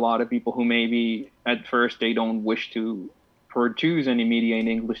 strategically, a lot of people who maybe at first they don't wish to produce any media in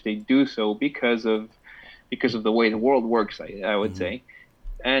English, they do so because of the way the world works, I would say.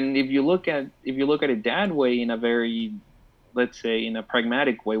 And if you look at it that way, in a very, let's say, in a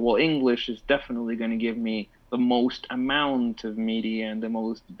pragmatic way, well, English is definitely going to give me the most amount of media and the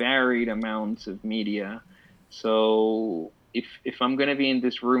most varied amounts of media. So if I'm going to be in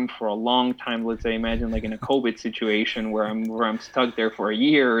this room for a long time, let's say, imagine like in a COVID situation where I'm stuck there for a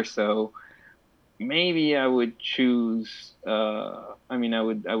year or so, maybe I would choose. I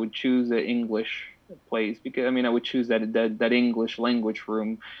would choose the English place, because I mean I would choose that English language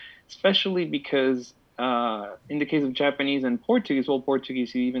room, especially because in the case of Japanese and Portuguese, well,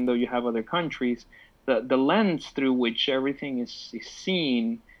 Portuguese, even though you have other countries, the lens through which everything is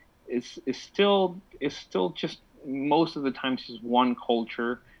seen is still just most of the times just one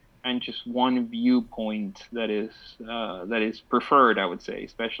culture and just one viewpoint that is preferred, I would say,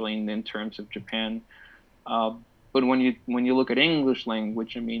 especially in terms of Japan. Uh, but when you look at English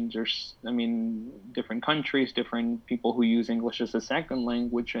language, I mean, different countries, different people who use English as a second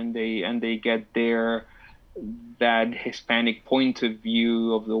language, and they get their that Hispanic point of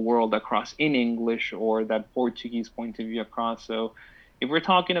view of the world across in English, or that Portuguese point of view across. So if we're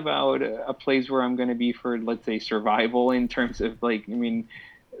talking about a place where I'm going to be for, let's say, survival in terms of, like, I mean,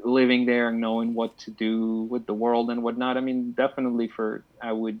 living there and knowing what to do with the world and whatnot, I mean, definitely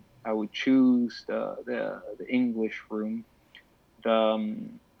I would choose the English room. The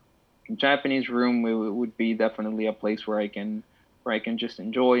Japanese room would be definitely a place where I can just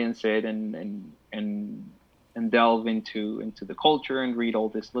enjoy and sit and delve into the culture and read all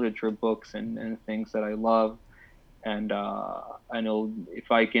these literature books and things that I love. And I know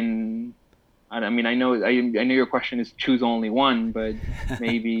if I can, I mean, I know your question is choose only one, but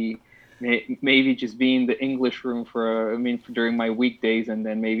maybe maybe just be in the English room for, I mean, for during my weekdays, and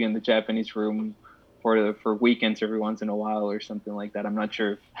then maybe in the Japanese room for weekends every once in a while or something like that. I'm not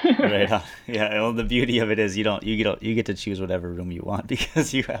sure. Right. Yeah. Well, the beauty of it is you get to choose whatever room you want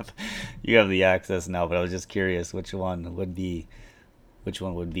because you have the access now. But I was just curious which one would be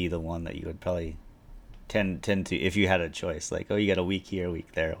the one that you would probably tend to, if you had a choice, like, oh, you got a week here, a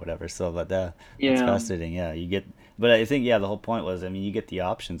week there, whatever. So but that's Yeah, fascinating. Yeah, you get, but I think, yeah, the whole point was, I mean, you get the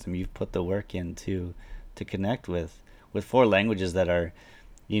options. I mean, you've put the work in to connect with four languages that are,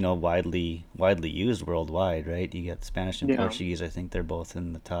 widely used worldwide, right? You get Spanish and yeah, Portuguese. I think they're both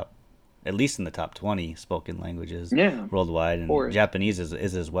in the top, at least in the top 20 spoken languages yeah, of worldwide, and course, Japanese is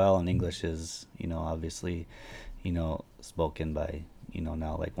as well, and English is, obviously, spoken by,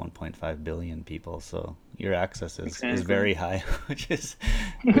 now like 1.5 billion people. So your access is exactly. very high, which is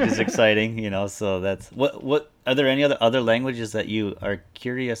exciting, so that's what are there any other languages that you are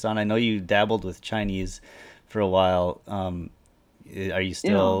curious on? I know you dabbled with Chinese for a while. Are you Yeah,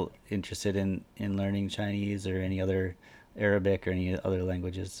 still interested in learning Chinese or any other Arabic or any other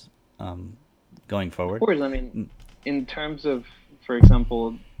languages um, going of forward? course. I mean, in terms of, for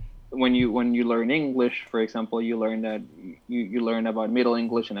example, when you learn English, for example, you learn that you learn about Middle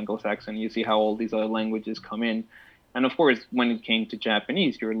English and Anglo-Saxon. You see how all these other languages come in, and of course, when it came to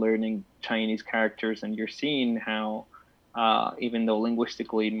Japanese, you're learning Chinese characters, and you're seeing how, even though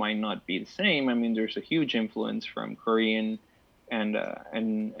linguistically it might not be the same, I mean, there's a huge influence from Korean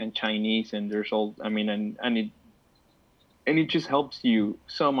and Chinese, and there's all, I mean, and it just helps you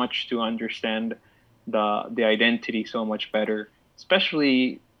so much to understand the identity so much better,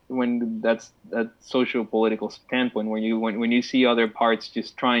 especially when that's a social political standpoint, when you see other parts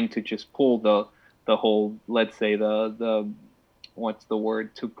just trying to just pull the whole, let's say, the what's the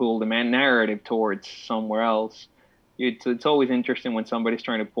word, to pull the man narrative towards somewhere else. It's always interesting when somebody's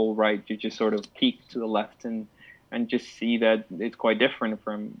trying to pull right, you just sort of peek to the left and just see that it's quite different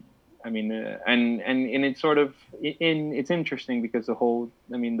from, I mean, and it's sort of it's interesting because the whole,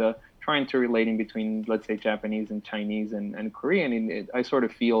 I mean, the trying to relate in between, let's say, Japanese and Chinese and Korean, I sort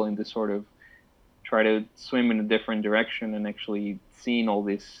of feel in this sort of try to swim in a different direction and actually seeing all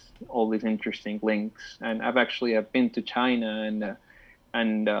these interesting links. And I've been to China,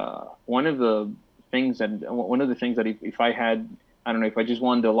 and one of the things that if I had, I don't know, if I just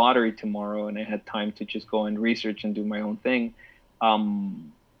won the lottery tomorrow and I had time to just go and research and do my own thing,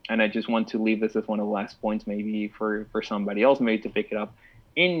 um, and I just want to leave this as one of the last points, maybe for somebody else maybe to pick it up.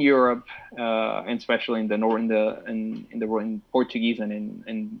 In Europe, and especially in the north, in Portuguese and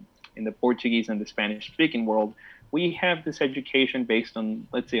in the Portuguese and the Spanish speaking world, we have this education based on,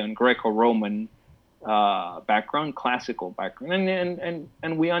 let's say, on Greco-Roman background, classical background,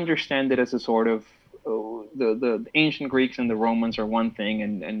 and we understand it as a sort of the ancient Greeks and the Romans are one thing,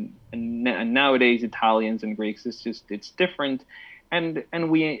 and nowadays Italians and Greeks it's different, and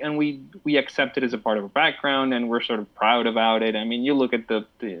we accept it as a part of our background, and we're sort of proud about it. I mean, you look at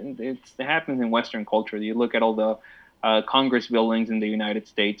it happens in Western culture. You look at all the Congress buildings in the United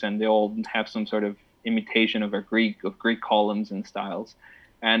States, and they all have some sort of imitation of Greek columns and styles.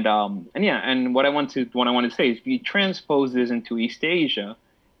 And yeah, and what I want to say is, if you transpose this into East Asia,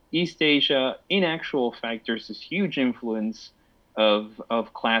 in actual fact, there's this huge influence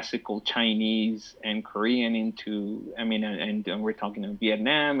of classical Chinese and Korean into, I mean, and we're talking of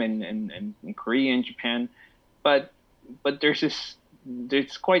Vietnam and Korea and Japan, but there's this.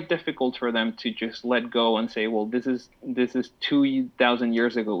 It's quite difficult for them to just let go and say, well, this is 2,000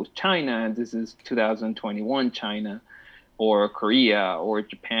 years ago with China, and this is 2021 China, or Korea or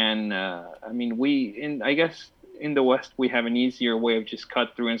Japan. I mean, I guess in the West we have an easier way of just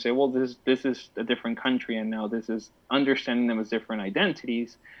cut through and say, well, this is a different country, and now this is understanding them as different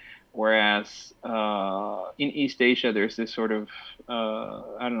identities. Whereas in East Asia, there's this sort of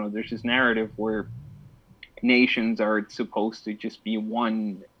I don't know, there's this narrative where nations are supposed to just be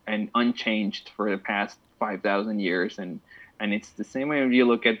one and unchanged for the past 5,000 years, and it's the same way if you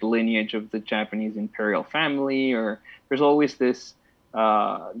look at the lineage of the Japanese imperial family, or there's always this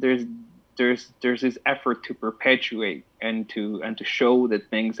there's this effort to perpetuate and to show that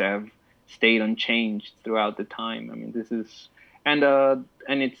things have stayed unchanged throughout the time. I mean, this is and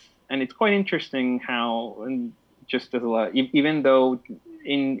it's quite interesting how, and just as a lot, even though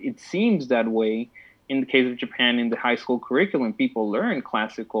it seems that way in the case of Japan, in the high school curriculum, people learn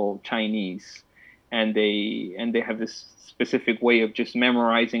classical Chinese, and they have this specific way of just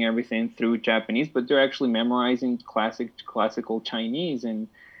memorizing everything through Japanese, but they're actually memorizing classical Chinese, and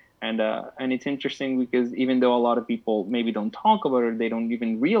it's interesting because even though a lot of people maybe don't talk about it, they don't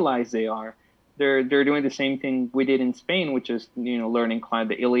even realize they're doing the same thing we did in Spain, which is, you know, learning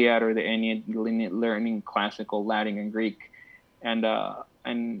the Iliad or the Aeneid, learning classical Latin and Greek, and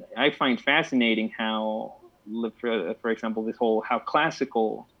I find fascinating how, for example, how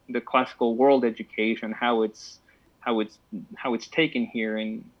the classical world education, how it's taken here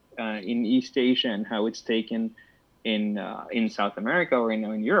in East Asia, and how it's taken in South America or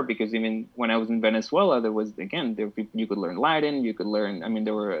in Europe. Because even when I was in Venezuela, there were people, you could learn Latin, you could learn. I mean,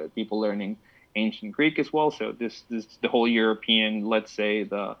 there were people learning ancient Greek as well. So this the whole European, let's say,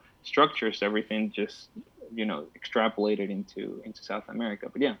 the structures, everything just, you know, extrapolated into South America.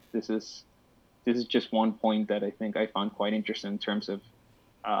 But yeah, this is just one point that I think I found quite interesting in terms of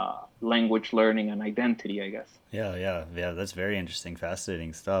language learning and identity, I guess. Yeah. That's very interesting,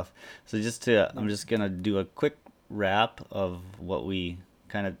 fascinating stuff. So I'm just gonna do a quick wrap of what we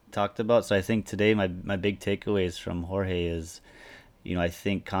kind of talked about. So I think today my big takeaways from Jorge is, you know, I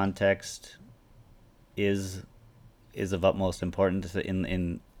think context is of utmost importance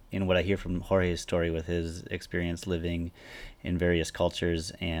in what I hear from Jorge's story, with his experience living in various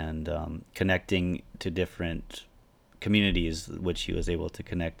cultures and connecting to different communities, which he was able to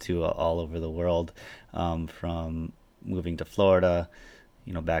connect to all over the world, from moving to Florida,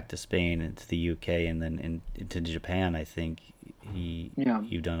 you know, back to Spain and to the UK, and then into Japan. I think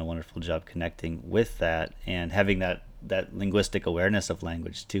you've done a wonderful job connecting with that, and having that linguistic awareness of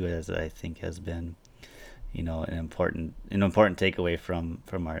language too, as I think has been, you know, an important takeaway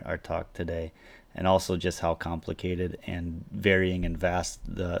from our talk today. And also just how complicated and varying and vast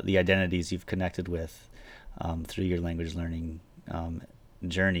the identities you've connected with through your language learning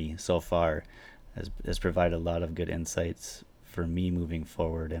journey so far has provided a lot of good insights for me moving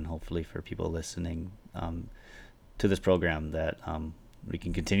forward, and hopefully for people listening to this program, that we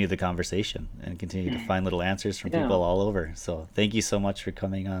can continue the conversation and continue to find little answers from people all over. So thank you so much for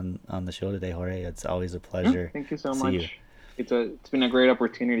coming on the show today, Jorge. It's always a pleasure. Thank you so much. It's been a great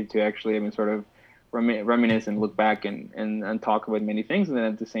opportunity to actually, I mean, sort of reminisce and look back and talk about many things, and then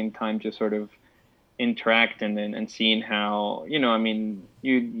at the same time just sort of interact and seeing how, you know, I mean,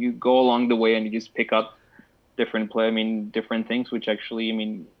 you go along the way and you just pick up different things which actually, I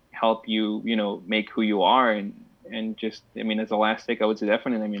mean, help you, you know, make who you are. And just, I mean, as a last take, I would say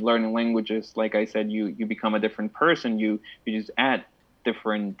definitely, I mean, learning languages, like I said, you become a different person. You just add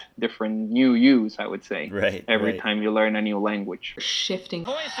different new yous, I would say, every time you learn a new language. Shifting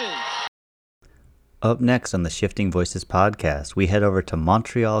Voices. Up next on the Shifting Voices podcast, we head over to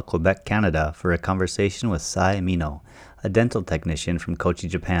Montreal, Quebec, Canada for a conversation with Sai Mino, a dental technician from Kochi,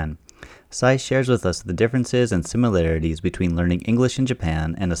 Japan. Sai shares with us the differences and similarities between learning English in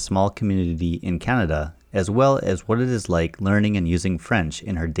Japan and a small community in Canada, as well as what it is like learning and using French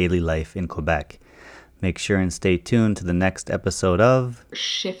in her daily life in Quebec. Make sure and stay tuned to the next episode of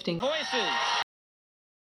Shifting Voices.